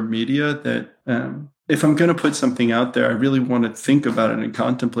absorb media that, if I'm going to put something out there, I really want to think about it and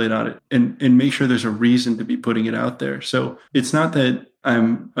contemplate on it and make sure there's a reason to be putting it out there. So it's not that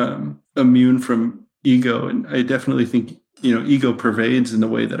I'm immune from ego. And I definitely think, ego pervades in the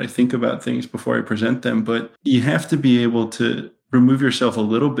way that I think about things before I present them. But you have to be able to remove yourself a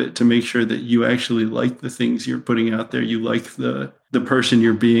little bit to make sure that you actually like the things you're putting out there. You like the person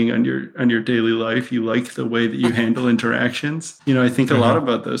you're being on your daily life. You like the way that you handle interactions. I think a lot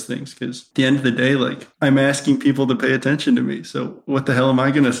about those things, because at the end of the day, like, I'm asking people to pay attention to me. So what the hell am I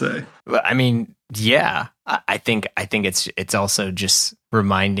going to say? Well, I mean, yeah, I think it's also just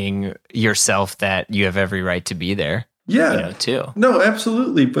reminding yourself that you have every right to be there. Yeah, too. No,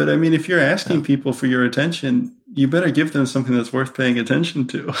 absolutely. But I mean, if you're asking people for your attention, you better give them something that's worth paying attention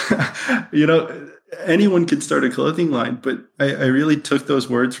to. Anyone could start a clothing line, but I really took those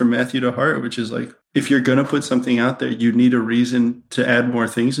words from Matthew to heart, which is like, if you're going to put something out there, you need a reason to add more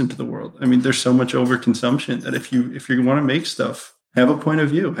things into the world. I mean, there's so much overconsumption that if you want to make stuff, have a point of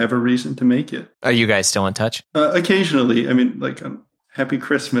view, have a reason to make it. Are you guys still in touch? Occasionally. I mean, like on Happy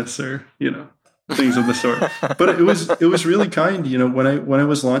Christmas or, things of the sort. But it was really kind. When I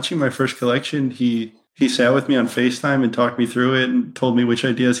was launching my first collection, he sat with me on FaceTime and talked me through it and told me which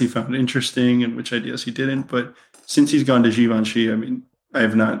ideas he found interesting and which ideas he didn't. But since he's gone to Givenchy, I mean, I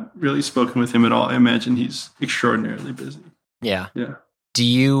have not really spoken with him at all. I imagine he's extraordinarily busy. Yeah. Yeah.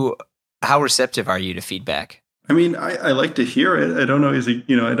 How receptive are you to feedback? I mean, I like to hear it. I don't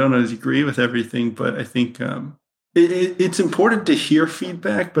always agree with everything, but I think, it's important to hear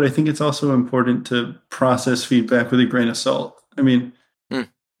feedback, but I think it's also important to process feedback with a grain of salt. I mean,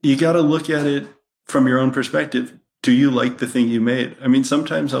 you got to look at it from your own perspective. Do you like the thing you made? I mean,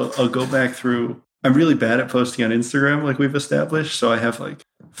 sometimes I'll go back through. I'm really bad at posting on Instagram, like we've established. So I have like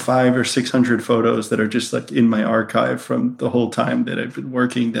 500 or 600 photos that are just like in my archive from the whole time that I've been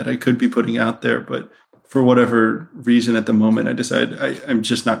working that I could be putting out there. But for whatever reason at the moment, I decided I'm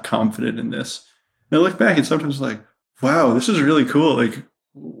just not confident in this. And I look back and sometimes like, wow, this is really cool. Like,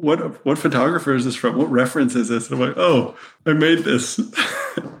 what photographer is this from? What reference is this? And I'm like, oh, I made this.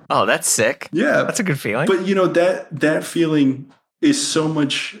 Oh, that's sick. Yeah. That's a good feeling. But that feeling is so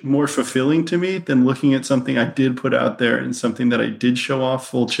much more fulfilling to me than looking at something I did put out there and something that I did show off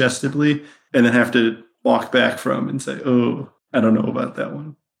full chestedly and then have to walk back from and say, oh, I don't know about that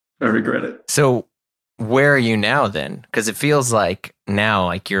one. I regret it. So where are you now then? Because it feels like now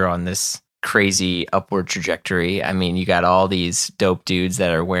like you're on this crazy upward trajectory. I mean, you got all these dope dudes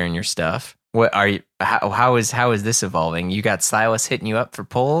that are wearing your stuff. What are you? How is this evolving? You got stylists hitting you up for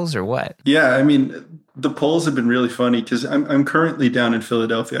polls or what? Yeah, I mean, the polls have been really funny because I'm currently down in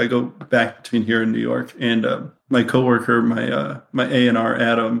Philadelphia. I go back between here and New York, and my coworker, my A&R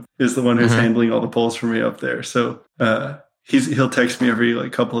Adam, is the one who's handling all the polls for me up there. So he'll text me every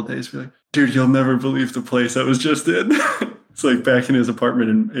like couple of days, be like, "Dude, you'll never believe the place I was just in." It's like back in his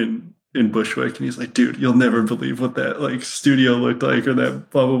apartment in Bushwick, and he's like, dude, you'll never believe what that like studio looked like or that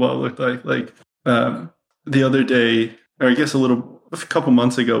blah blah blah looked like. Like the other day, or I guess a couple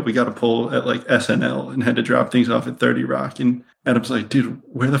months ago, we got a poll at like SNL and had to drop things off at 30 Rock, and Adam's like, dude,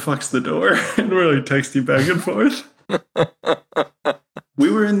 where the fuck's the door? And we're like texting back and forth.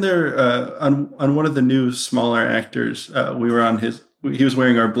 We were in there on one of the new smaller actors. We were on he was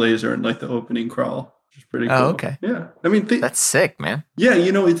wearing our blazer in like the opening crawl. Pretty cool. Oh, okay. Yeah. I mean, that's sick, man. Yeah.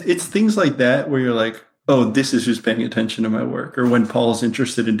 It's things like that where you're like, oh, this is who's paying attention to my work, or when Paul's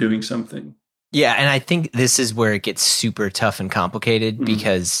interested in doing something. Yeah. And I think this is where it gets super tough and complicated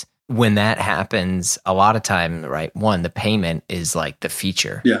because when that happens, a lot of time, right? One, the payment is like the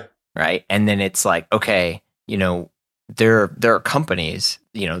feature. Yeah. Right. And then it's like, okay, there are companies,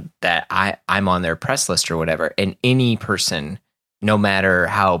 that I'm on their press list or whatever, and any person, no matter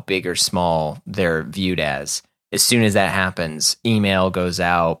how big or small they're viewed as soon as that happens, email goes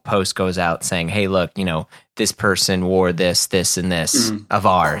out, post goes out saying, hey, look, this person wore this, and this of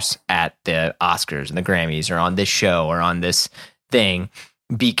ours at the Oscars and the Grammys or on this show or on this thing,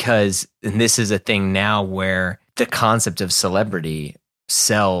 because this is a thing now where the concept of celebrity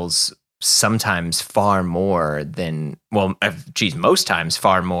sells sometimes far more than, most times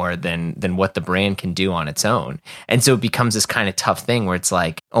far more than what the brand can do on its own. And so it becomes this kind of tough thing where it's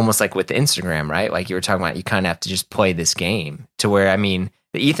like, almost like with Instagram, right? Like you were talking about, you kind of have to just play this game to where, I mean,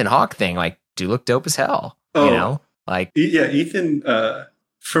 the Ethan Hawke thing, like, do look dope as hell, like. Yeah, Ethan,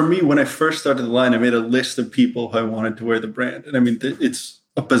 for me, when I first started the line, I made a list of people who I wanted to wear the brand. And I mean, it's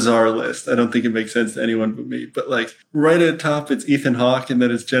a bizarre list. I don't think it makes sense to anyone but me. But like right at the top, it's Ethan Hawke, and then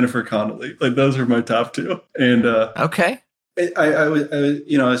it's Jennifer Connelly. Like those are my top two. And okay, I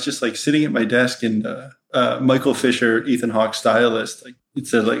was just like sitting at my desk, and Michael Fisher, Ethan Hawke stylist, like it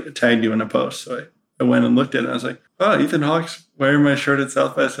said like tagged you in a post. So I went and looked at it, and I was like, oh, Ethan Hawke's wearing my shirt at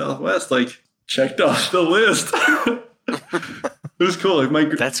South by Southwest. Like checked off the list. It was cool. Like my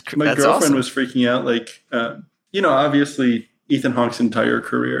girlfriend awesome. was freaking out. Like obviously Ethan Hawke's entire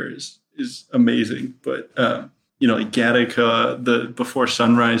career is amazing, but like Gattaca, the Before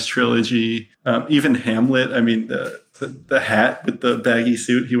Sunrise trilogy, even Hamlet. I mean, the hat with the baggy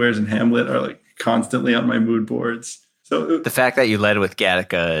suit he wears in Hamlet are like constantly on my mood boards. So the fact that you led with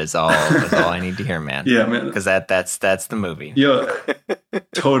Gattaca is all I need to hear, man. Yeah, man. Because that's the movie. Yeah,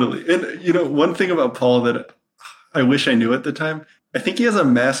 totally. And one thing about Paul that I wish I knew at the time, I think he has a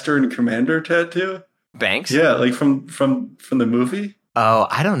Master and Commander tattoo. Banks? Yeah, like from the movie. Oh,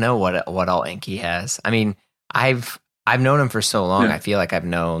 I don't know what all ink he has. I mean, I've known him for so long. Yeah. I feel like I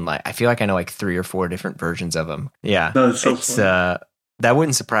know like 3 or 4 different versions of him. Yeah, no, it's so funny. That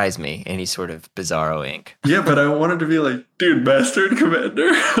wouldn't surprise me. Any sort of bizarro ink. Yeah, but I wanted to be like, dude, Master and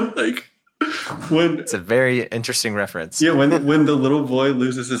Commander. Like when it's a very interesting reference. Yeah, when the little boy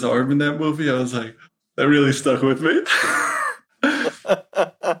loses his arm in that movie, I was like, that really stuck with me.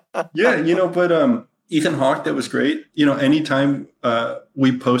 Yeah, but Ethan Hawke, that was great. Anytime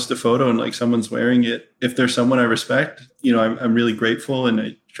we post a photo and like someone's wearing it, if there's someone I respect, I'm really grateful, and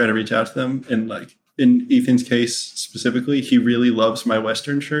I try to reach out to them. And like in Ethan's case specifically, he really loves my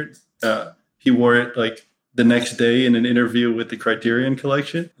Western shirt. He wore it like the next day in an interview with the Criterion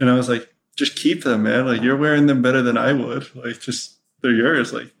Collection, and I was like, just keep them, man. Like you're wearing them better than I would. Like just they're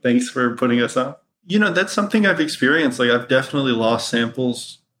yours. Like thanks for putting us on. That's something I've experienced. Like I've definitely lost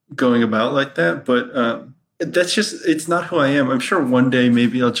samples going about like that, but that's just, it's not who I am. I'm sure one day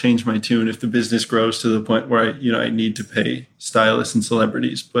maybe I'll change my tune if the business grows to the point where I need to pay stylists and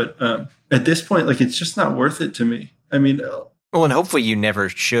celebrities. But at this point, like it's just not worth it to me. I mean, well, and hopefully you never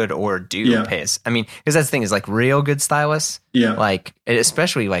should or do pay us. I mean, because that's the thing is like real good stylists, like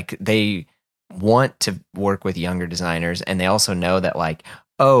especially like they want to work with younger designers, and they also know that like,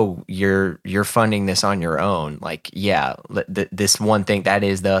 oh, you're funding this on your own. Like, yeah, this one thing that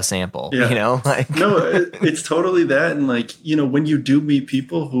is the sample, Yeah. you know, like No, it's totally that. And like, when you do meet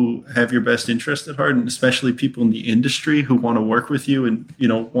people who have your best interest at heart, and especially people in the industry who want to work with you and,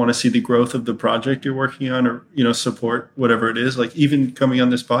 want to see the growth of the project you're working on, or, support whatever it is, like even coming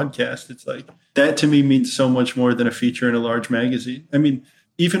on this podcast, it's like that to me means so much more than a feature in a large magazine. I mean,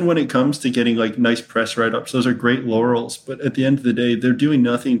 even when it comes to getting like nice press write-ups, those are great laurels. But at the end of the day, they're doing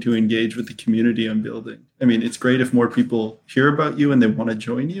nothing to engage with the community I'm building. I mean, it's great if more people hear about you and they want to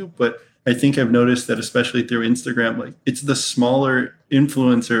join you. But I think I've noticed that especially through Instagram, like it's the smaller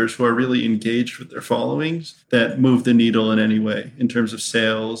influencers who are really engaged with their followings that move the needle in any way in terms of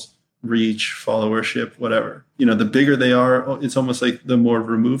sales, reach, followership, whatever. The bigger they are, it's almost like the more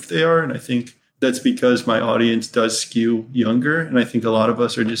removed they are. And I think that's because my audience does skew younger. And I think a lot of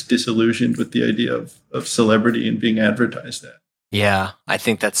us are just disillusioned with the idea of celebrity and being advertised at. Yeah, I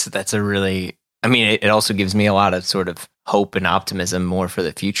think that's a really, I mean, it also gives me a lot of sort of hope and optimism more for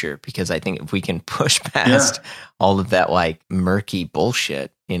the future, because I think if we can push past all of that like murky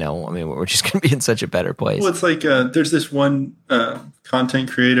bullshit, I mean, we're just going to be in such a better place. Well, it's like there's this one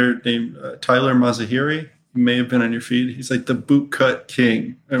content creator named Tyler Mazahiri. He may have been on your feed. He's like the bootcut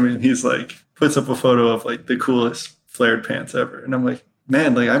king. I mean, he's like, puts up a photo of like the coolest flared pants ever. And I'm like,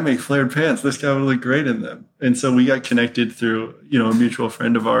 man, like I make flared pants. This guy would look great in them. And so we got connected through, a mutual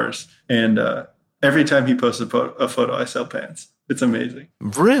friend of ours. And every time he posts a photo, I sell pants. It's amazing.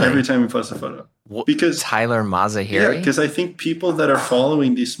 Really? Every time he posts a photo. Because Tyler Mazahiri? Yeah, because I think people that are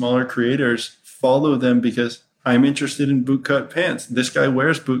following these smaller creators follow them because I'm interested in bootcut pants. This guy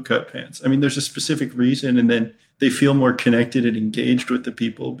wears bootcut pants. I mean, there's a specific reason. And then they feel more connected and engaged with the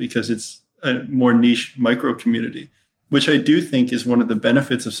people because it's a more niche micro community, which I do think is one of the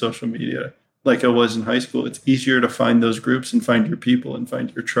benefits of social media. Like I was in high school, it's easier to find those groups and find your people and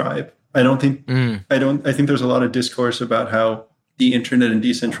find your tribe. I think there's a lot of discourse about how the internet and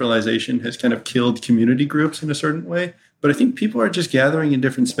decentralization has kind of killed community groups in a certain way. But I think people are just gathering in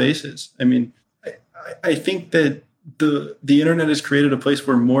different spaces. I mean, I think that the internet has created a place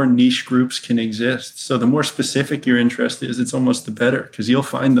where more niche groups can exist. So the more specific your interest is, it's almost the better because you'll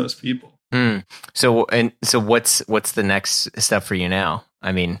find those people. So what's the next step for you now?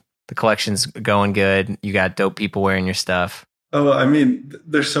 I mean, the collection's going good. You got dope people wearing your stuff. Oh, I mean,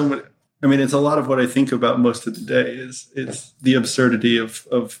 there's so much. I mean, it's a lot of what I think about most of the day is the absurdity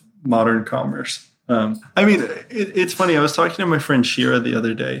of modern commerce. I mean, it's funny. I was talking to my friend Shira the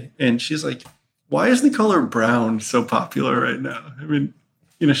other day, and she's like, "Why is the color brown so popular right now?" I mean,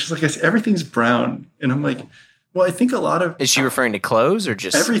 she's like, "Everything's brown," and I'm like, well, I think a lot of... Is she referring to clothes or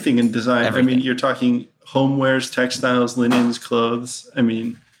just... Everything in design. Everything. I mean, you're talking homewares, textiles, linens, clothes. I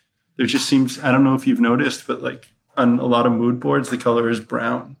mean, there just seems... I don't know if you've noticed, but like on a lot of mood boards, the color is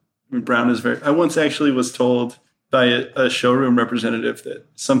brown. I mean, brown is very... I once actually was told by a showroom representative that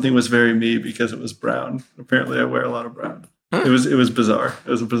something was very me because it was brown. Apparently, I wear a lot of brown. It was bizarre. It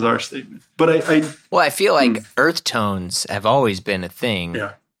was a bizarre statement. But I feel like earth tones have always been a thing.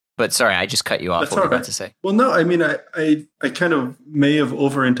 Yeah. But sorry, I just cut you off. That's what were you right. about to say? Well, no, I mean, I kind of may have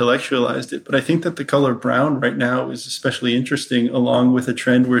over-intellectualized it, but I think that the color brown right now is especially interesting, along with a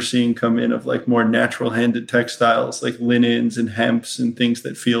trend we're seeing come in of like more natural-handed textiles, like linens and hemps and things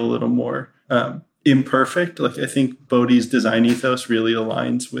that feel a little more imperfect. Like I think Bodhi's design ethos really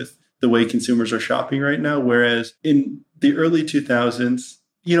aligns with the way consumers are shopping right now, whereas in the early 2000s,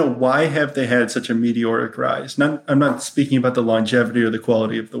 why have they had such a meteoric rise? I'm not speaking about the longevity or the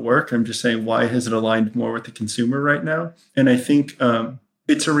quality of the work. I'm just saying, why has it aligned more with the consumer right now? And I think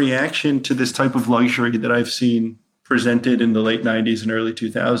it's a reaction to this type of luxury that I've seen presented in the late 90s and early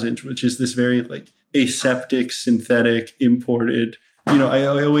 2000s, which is this very like aseptic, synthetic, imported. I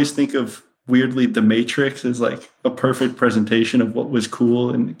always think of weirdly The Matrix as like a perfect presentation of what was cool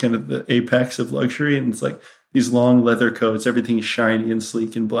and kind of the apex of luxury. And it's like these long leather coats, everything is shiny and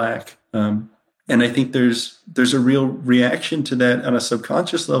sleek and black. And I think there's a real reaction to that on a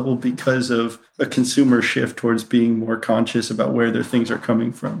subconscious level because of a consumer shift towards being more conscious about where their things are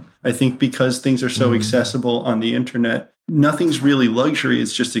coming from. I think because things are so accessible on the internet, nothing's really luxury.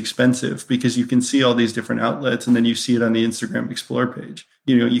 It's just expensive because you can see all these different outlets and then you see it on the Instagram Explore page.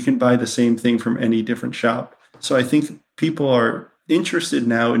 You can buy the same thing from any different shop. So I think people are interested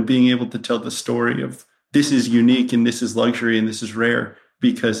now in being able to tell the story of this is unique and this is luxury and this is rare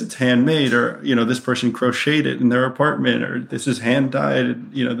because it's handmade, or, this person crocheted it in their apartment, or this is hand dyed,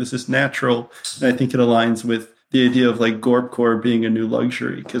 and, this is natural. And I think it aligns with the idea of like Gorpcore being a new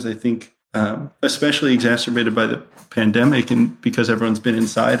luxury, because I think especially exacerbated by the pandemic and because everyone's been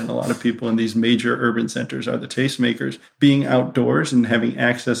inside and a lot of people in these major urban centers are the tastemakers, being outdoors and having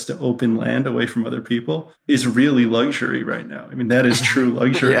access to open land away from other people is really luxury right now. I mean, that is true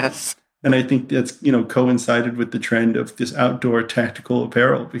luxury. Yes. And I think that's, coincided with the trend of this outdoor tactical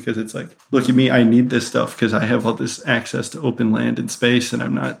apparel because it's like, look at me, I need this stuff because I have all this access to open land and space and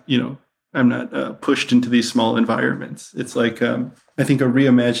I'm not pushed into these small environments. It's like, I think a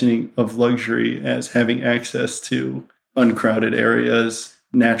reimagining of luxury as having access to uncrowded areas,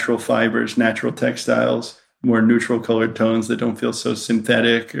 natural fibers, natural textiles, more neutral colored tones that don't feel so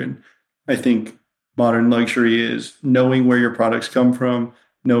synthetic. And I think modern luxury is knowing where your products come from,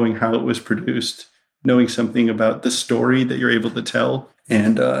 knowing how it was produced, knowing something about the story that you're able to tell,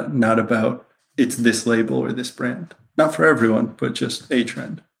 and not about it's this label or this brand. Not for everyone, but just a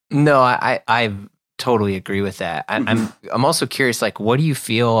trend. No, I totally agree with that. I'm also curious, like, what do you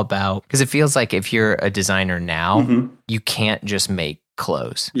feel about, because it feels like if you're a designer now, you can't just make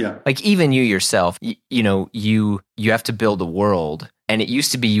clothes. Yeah. Like even you yourself, you have to build a world. And it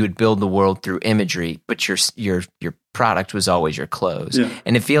used to be you would build the world through imagery, but your product was always your clothes. Yeah.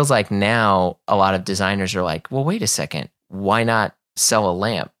 And it feels like now a lot of designers are like, well, wait a second, why not sell a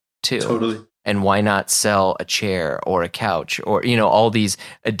lamp too? Totally. And why not sell a chair or a couch or, all these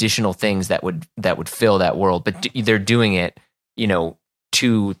additional things that would fill that world? But they're doing it,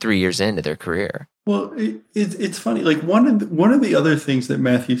 2-3 years into their career. Well, it's funny. Like one of the other things that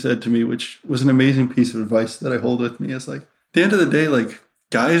Matthew said to me, which was an amazing piece of advice that I hold with me, is like, at the end of the day, like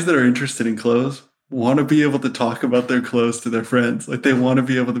guys that are interested in clothes want to be able to talk about their clothes to their friends. Like they want to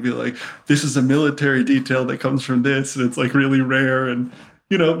be able to be like, this is a military detail that comes from this, and it's like really rare and.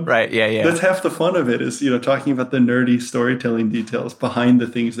 Right. Yeah. That's half the fun of it is, talking about the nerdy storytelling details behind the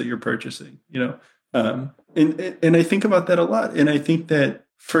things that you're purchasing, and I think about that a lot. And I think that,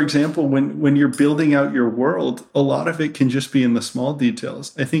 for example, when you're building out your world, a lot of it can just be in the small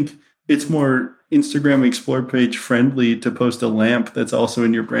details. I think it's more Instagram Explore page friendly to post a lamp that's also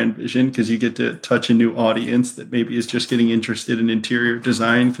in your brand vision because you get to touch a new audience that maybe is just getting interested in interior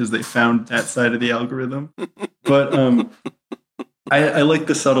design because they found that side of the algorithm. But, I like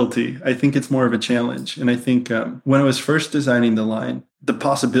the subtlety. I think it's more of a challenge. And I think when I was first designing the line, the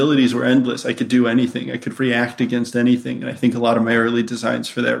possibilities were endless. I could do anything. I could react against anything. And I think a lot of my early designs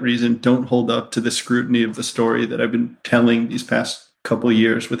for that reason don't hold up to the scrutiny of the story that I've been telling these past couple of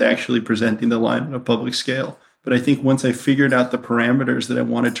years with actually presenting the line on a public scale. But I think once I figured out the parameters that I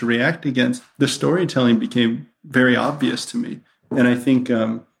wanted to react against, the storytelling became very obvious to me. And I think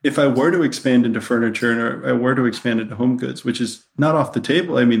if I were to expand into furniture or I were to expand into home goods, which is not off the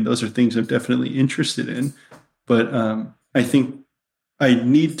table, I mean, those are things I'm definitely interested in. But I think I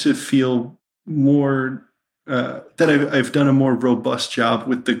need to feel more that I've done a more robust job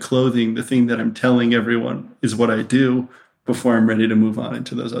with the clothing, the thing that I'm telling everyone is what I do before I'm ready to move on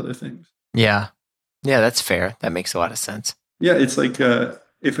into those other things. Yeah. Yeah, that's fair. That makes a lot of sense. Yeah, it's like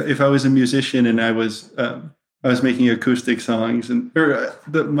if I was a musician and I was making acoustic songs, and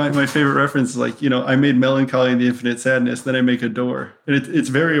my favorite reference is like, I made Melancholy and the Infinite Sadness, then I make Adore. And it's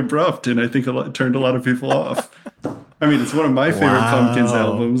very abrupt, and I think it turned a lot of people off. I mean, it's one of my favorite Pumpkins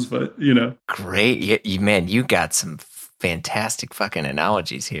albums, but, Great. Man, you got some fantastic fucking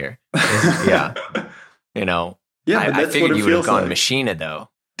analogies here. Yeah. Yeah, but I that's figured what it you would have feels gone like. Machina, though.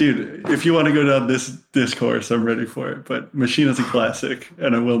 Dude, if you want to go down this course, I'm ready for it. But Machina's a classic,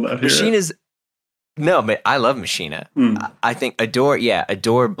 and I will not hear Machina's No, but I love Machina. I think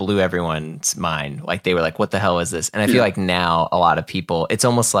Adore blew everyone's mind. Like they were like, what the hell is this? And I feel like now a lot of people, it's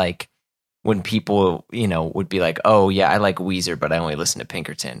almost like when people, would be like, oh yeah, I like Weezer, but I only listen to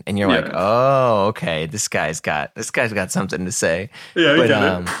Pinkerton. And you're like, oh, okay, this guy's got something to say. Yeah, but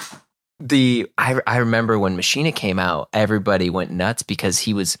I remember when Machina came out, everybody went nuts because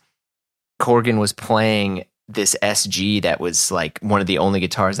Corgan was playing this SG that was like one of the only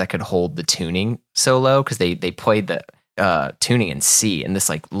guitars that could hold the tuning so low because they played the tuning in C and this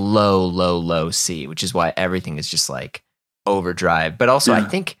like low C, which is why everything is just like overdrive. But also I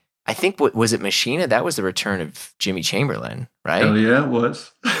think what was it, Machina? That was the return of Jimmy Chamberlain, right? Oh yeah, it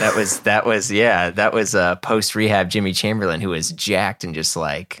was. that was post rehab Jimmy Chamberlain who was jacked and just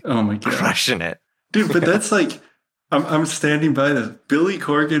like oh my god, crushing it, dude. But that's like I'm standing by this. Billy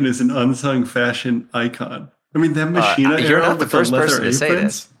Corgan is an unsung fashion icon. I mean, that Machina era. You're not the first person to aprons, say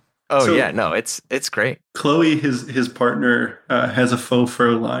this. Oh so, yeah, no, it's great. Chloe, his partner, has a faux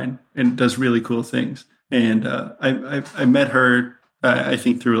fur line and does really cool things. And I met her, I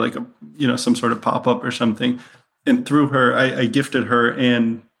think through like some sort of pop up or something. And through her, I gifted her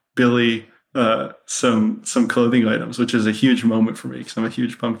and Billy some clothing items, which is a huge moment for me because I'm a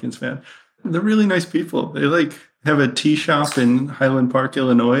huge Pumpkins fan. They're really nice people. They like have a tea shop in Highland Park,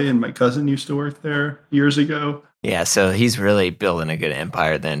 Illinois, and my cousin used to work there years ago. Yeah, so he's really building a good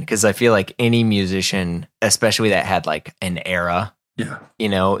empire then, because I feel like any musician, especially that had like an era, Yeah. you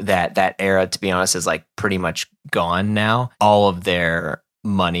know, that era, to be honest, is like pretty much gone now. All of their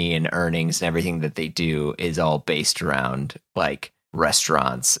money and earnings and everything that they do is all based around like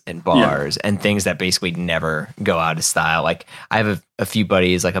restaurants and bars and things that basically never go out of style. Like I have a few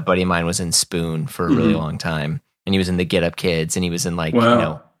buddies, like a buddy of mine was in Spoon for a really long time, and he was in the Get Up Kids, and he was in like, Wow. you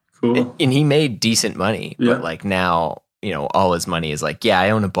know, Cool. and he made decent money, but like now, you know, all his money is like, yeah, I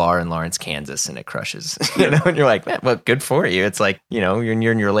own a bar in Lawrence, Kansas, and it crushes, you know, and you're like, man, well, good for you. It's like, you know, you're in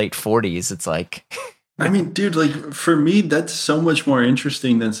your late 40s. It's like, I mean, dude, like for me, that's so much more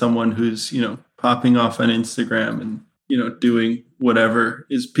interesting than someone who's, you know, popping off on Instagram and, you know, doing whatever.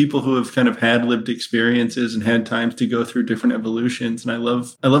 Is people who have kind of had lived experiences and had times to go through different evolutions. And I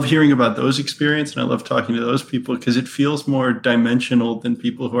love hearing about those experiences, and I love talking to those people because it feels more dimensional than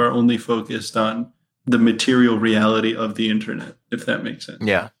people who are only focused on the material reality of the internet, if that makes sense.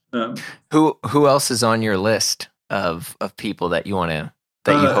 yeah. Who else is on your list of people that you want to,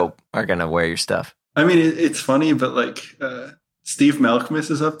 that you hope are going to wear your stuff? I mean, it's funny, but like Steve Malkmus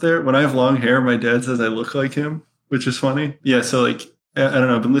is up there. When I have long hair, my dad says I look like him, which is funny. Yeah, so like I don't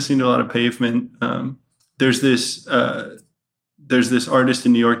know. I've been listening to a lot of Pavement. There's this artist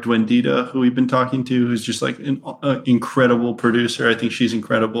in New York, Dwendita, who we've been talking to, who's just like an incredible producer. I think she's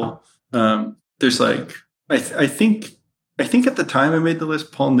incredible. There's like I think at the time I made the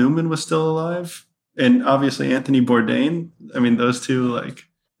list, Paul Newman was still alive, and obviously Anthony Bourdain. I mean, those two, like,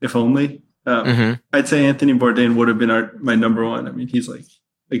 if only. I'd say Anthony Bourdain would have been my number one. I mean, he's like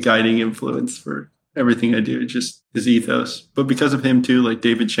a guiding influence for everything I do, just his ethos. But because of him too, like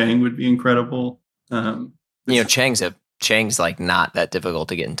David Chang would be incredible. You know, Chang's like not that difficult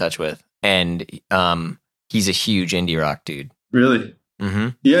to get in touch with, and he's a huge indie rock dude. Really? Mm-hmm.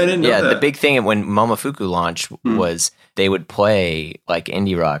 Yeah, I didn't know that. The big thing when Momofuku launched was they would play like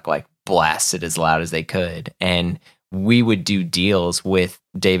indie rock, like blast it as loud as they could, and we would do deals with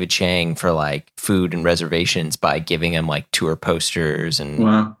David Chang for like food and reservations by giving him like tour posters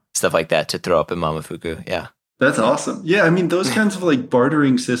and stuff like that to throw up in Momofuku. Yeah. That's awesome. Yeah. I mean, those kinds of like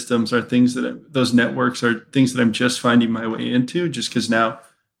bartering systems are things that those networks are things that I'm just finding my way into, just because now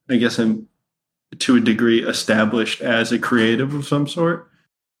I guess I'm to a degree established as a creative of some sort.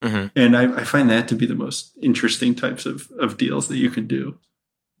 Mm-hmm. And I find that to be the most interesting types of deals that you can do,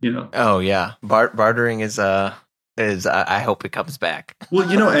 you know? Oh yeah. Bartering is I hope it comes back. Well,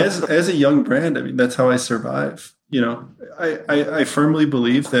 you know, as a young brand, I mean, that's how I survive. You know, I firmly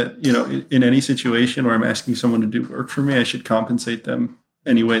believe that, you know, in any situation where I'm asking someone to do work for me, I should compensate them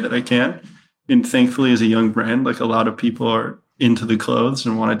any way that I can. And thankfully, as a young brand, like a lot of people are into the clothes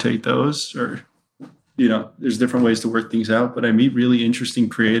and want to take those, or, you know, there's different ways to work things out. But I meet really interesting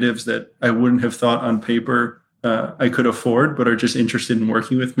creatives that I wouldn't have thought on paper I could afford, but are just interested in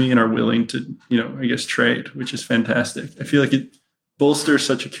working with me and are willing to, you know, I guess trade, which is fantastic. I feel like it bolsters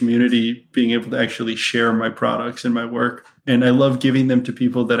such a community, being able to actually share my products and my work. And I love giving them to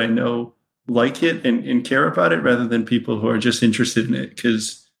people that I know like it and care about it, rather than people who are just interested in it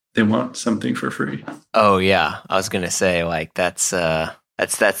because they want something for free. Oh yeah. I was going to say, like, that's the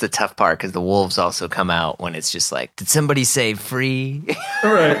tough part, because the wolves also come out when it's just like, did somebody say free?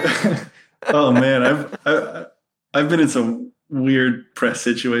 All right. Oh man, I've been in some weird press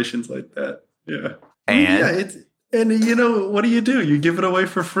situations like that. Yeah. And you know, what do? You give it away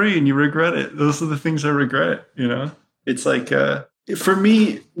for free and you regret it. Those are the things I regret, you know? It's like for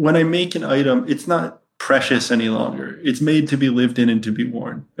me, when I make an item, it's not precious any longer. It's made to be lived in and to be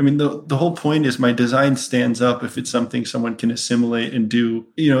worn. I mean, the whole point is my design stands up if it's something someone can assimilate and do,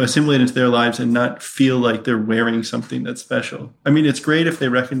 you know, assimilate into their lives and not feel like they're wearing something that's special. I mean, it's great if they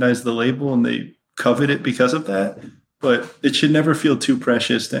recognize the label and they covet it because of that, but it should never feel too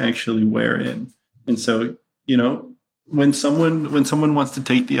precious to actually wear in. And so, you know, when someone wants to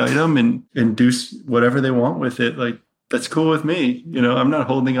take the item and do whatever they want with it, like, that's cool with me. You know, I'm not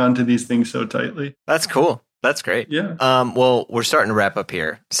holding on to these things so tightly. That's cool. That's great. Yeah. Well, we're starting to wrap up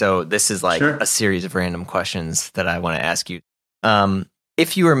here. So this is like a series of random questions that I want to ask you.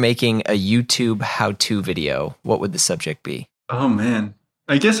 If you were making a YouTube how-to video, what would the subject be? Oh, man.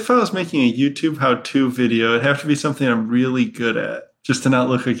 I guess if I was making a YouTube how-to video, it'd have to be something I'm really good at, just to not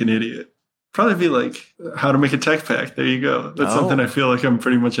look like an idiot. Probably be like how to make a tech pack. There you go. That's something I feel like I'm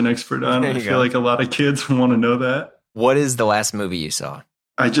pretty much an expert on. I feel like a lot of kids want to know that. What is the last movie you saw?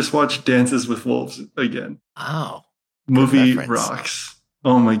 I just watched Dances with Wolves again. Oh. Movie rocks.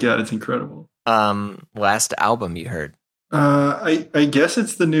 Oh my God, it's incredible. Last album you heard? I guess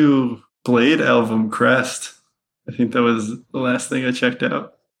it's the new Blade album, Crest. I think that was the last thing I checked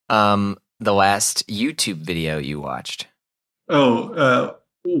out. The last YouTube video you watched? Oh,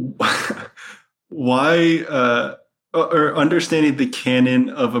 why, or understanding the canon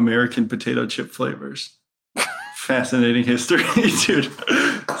of American potato chip flavors. Fascinating history, dude.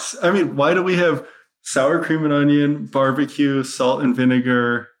 I mean, why do we have sour cream and onion, barbecue, salt and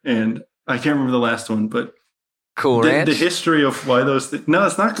vinegar, and I can't remember the last one, but Cool Ranch? The history of why those things. No,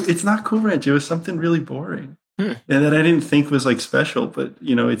 it's not. It's not Cool Ranch. It was something really boring. And that I didn't think was like special, but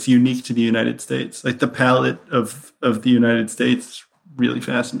it's unique to the United States. Like the palate of the United States is really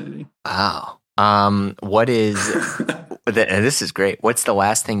fascinating. Wow. What is this is great. What's the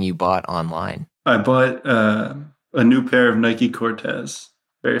last thing you bought online? I bought a new pair of Nike Cortez.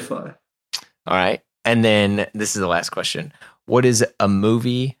 Very fly. All right. And then this is the last question. What is a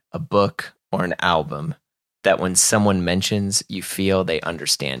movie, a book, or an album that when someone mentions, you feel they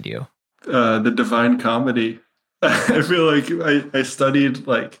understand you? The Divine Comedy. I feel like I studied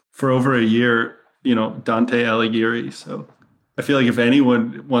like for over a year, Dante Alighieri. So I feel like if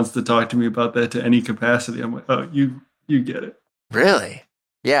anyone wants to talk to me about that to any capacity, I'm like, oh, you get it. Really?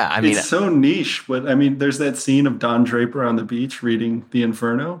 Yeah. I mean, it's so niche, but I mean, there's that scene of Don Draper on the beach reading The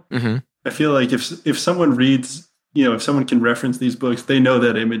Inferno. Mm-hmm. I feel like if someone reads, if someone can reference these books, they know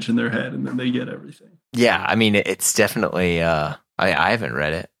that image in their head and then they get everything. Yeah. I mean, it's definitely, I haven't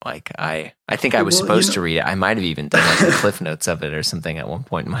read it. Like I think I was supposed to read it. I might have even done like the Cliff Notes of it or something at one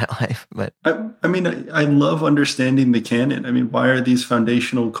point in my life. But I mean, I love understanding the canon. I mean, why are these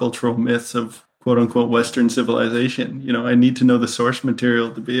foundational cultural myths of quote unquote Western civilization? I need to know the source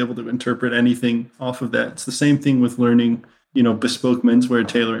material to be able to interpret anything off of that. It's the same thing with learning, bespoke menswear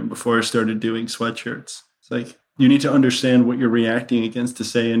tailoring before I started doing sweatshirts. It's like you need to understand what you're reacting against to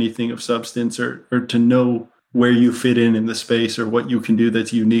say anything of substance or to know where you fit in the space or what you can do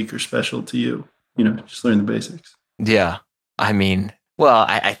that's unique or special to you. Just learn the basics. Yeah. I mean, well,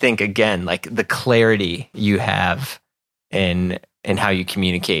 I think again, like the clarity you have in how you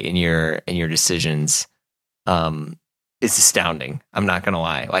communicate in your decisions is astounding. I'm not going to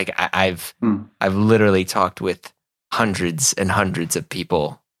lie. Like I've literally talked with hundreds and hundreds of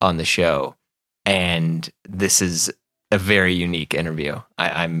people on the show, and this is a very unique interview.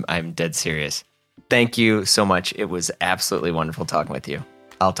 I'm dead serious. Thank you so much. It was absolutely wonderful talking with you.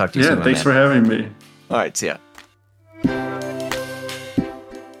 I'll talk to you soon. Yeah, thanks for having me. All right, see ya.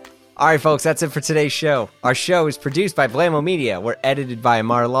 All right, folks, that's it for today's show. Our show is produced by Blamo Media. We're edited by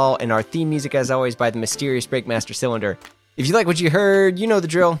Amar Lal, and our theme music, as always, by the mysterious Breakmaster Cylinder. If you like what you heard, you know the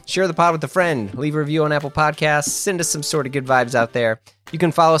drill. Share the pod with a friend. Leave a review on Apple Podcasts. Send us some sort of good vibes out there. You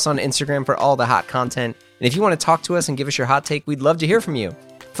can follow us on Instagram for all the hot content. And if you want to talk to us and give us your hot take, we'd love to hear from you.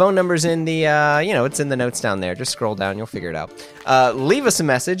 Phone number's in the, it's in the notes down there. Just scroll down. You'll figure it out. Leave us a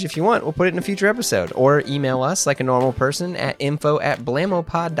message if you want. We'll put it in a future episode. Or email us like a normal person at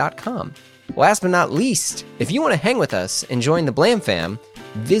info@blamopod.com. Last but not least, if you want to hang with us and join the Blam fam,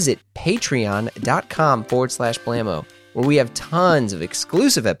 visit patreon.com/Blamo, where we have tons of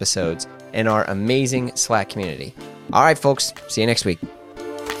exclusive episodes in our amazing Slack community. All right, folks. See you next week.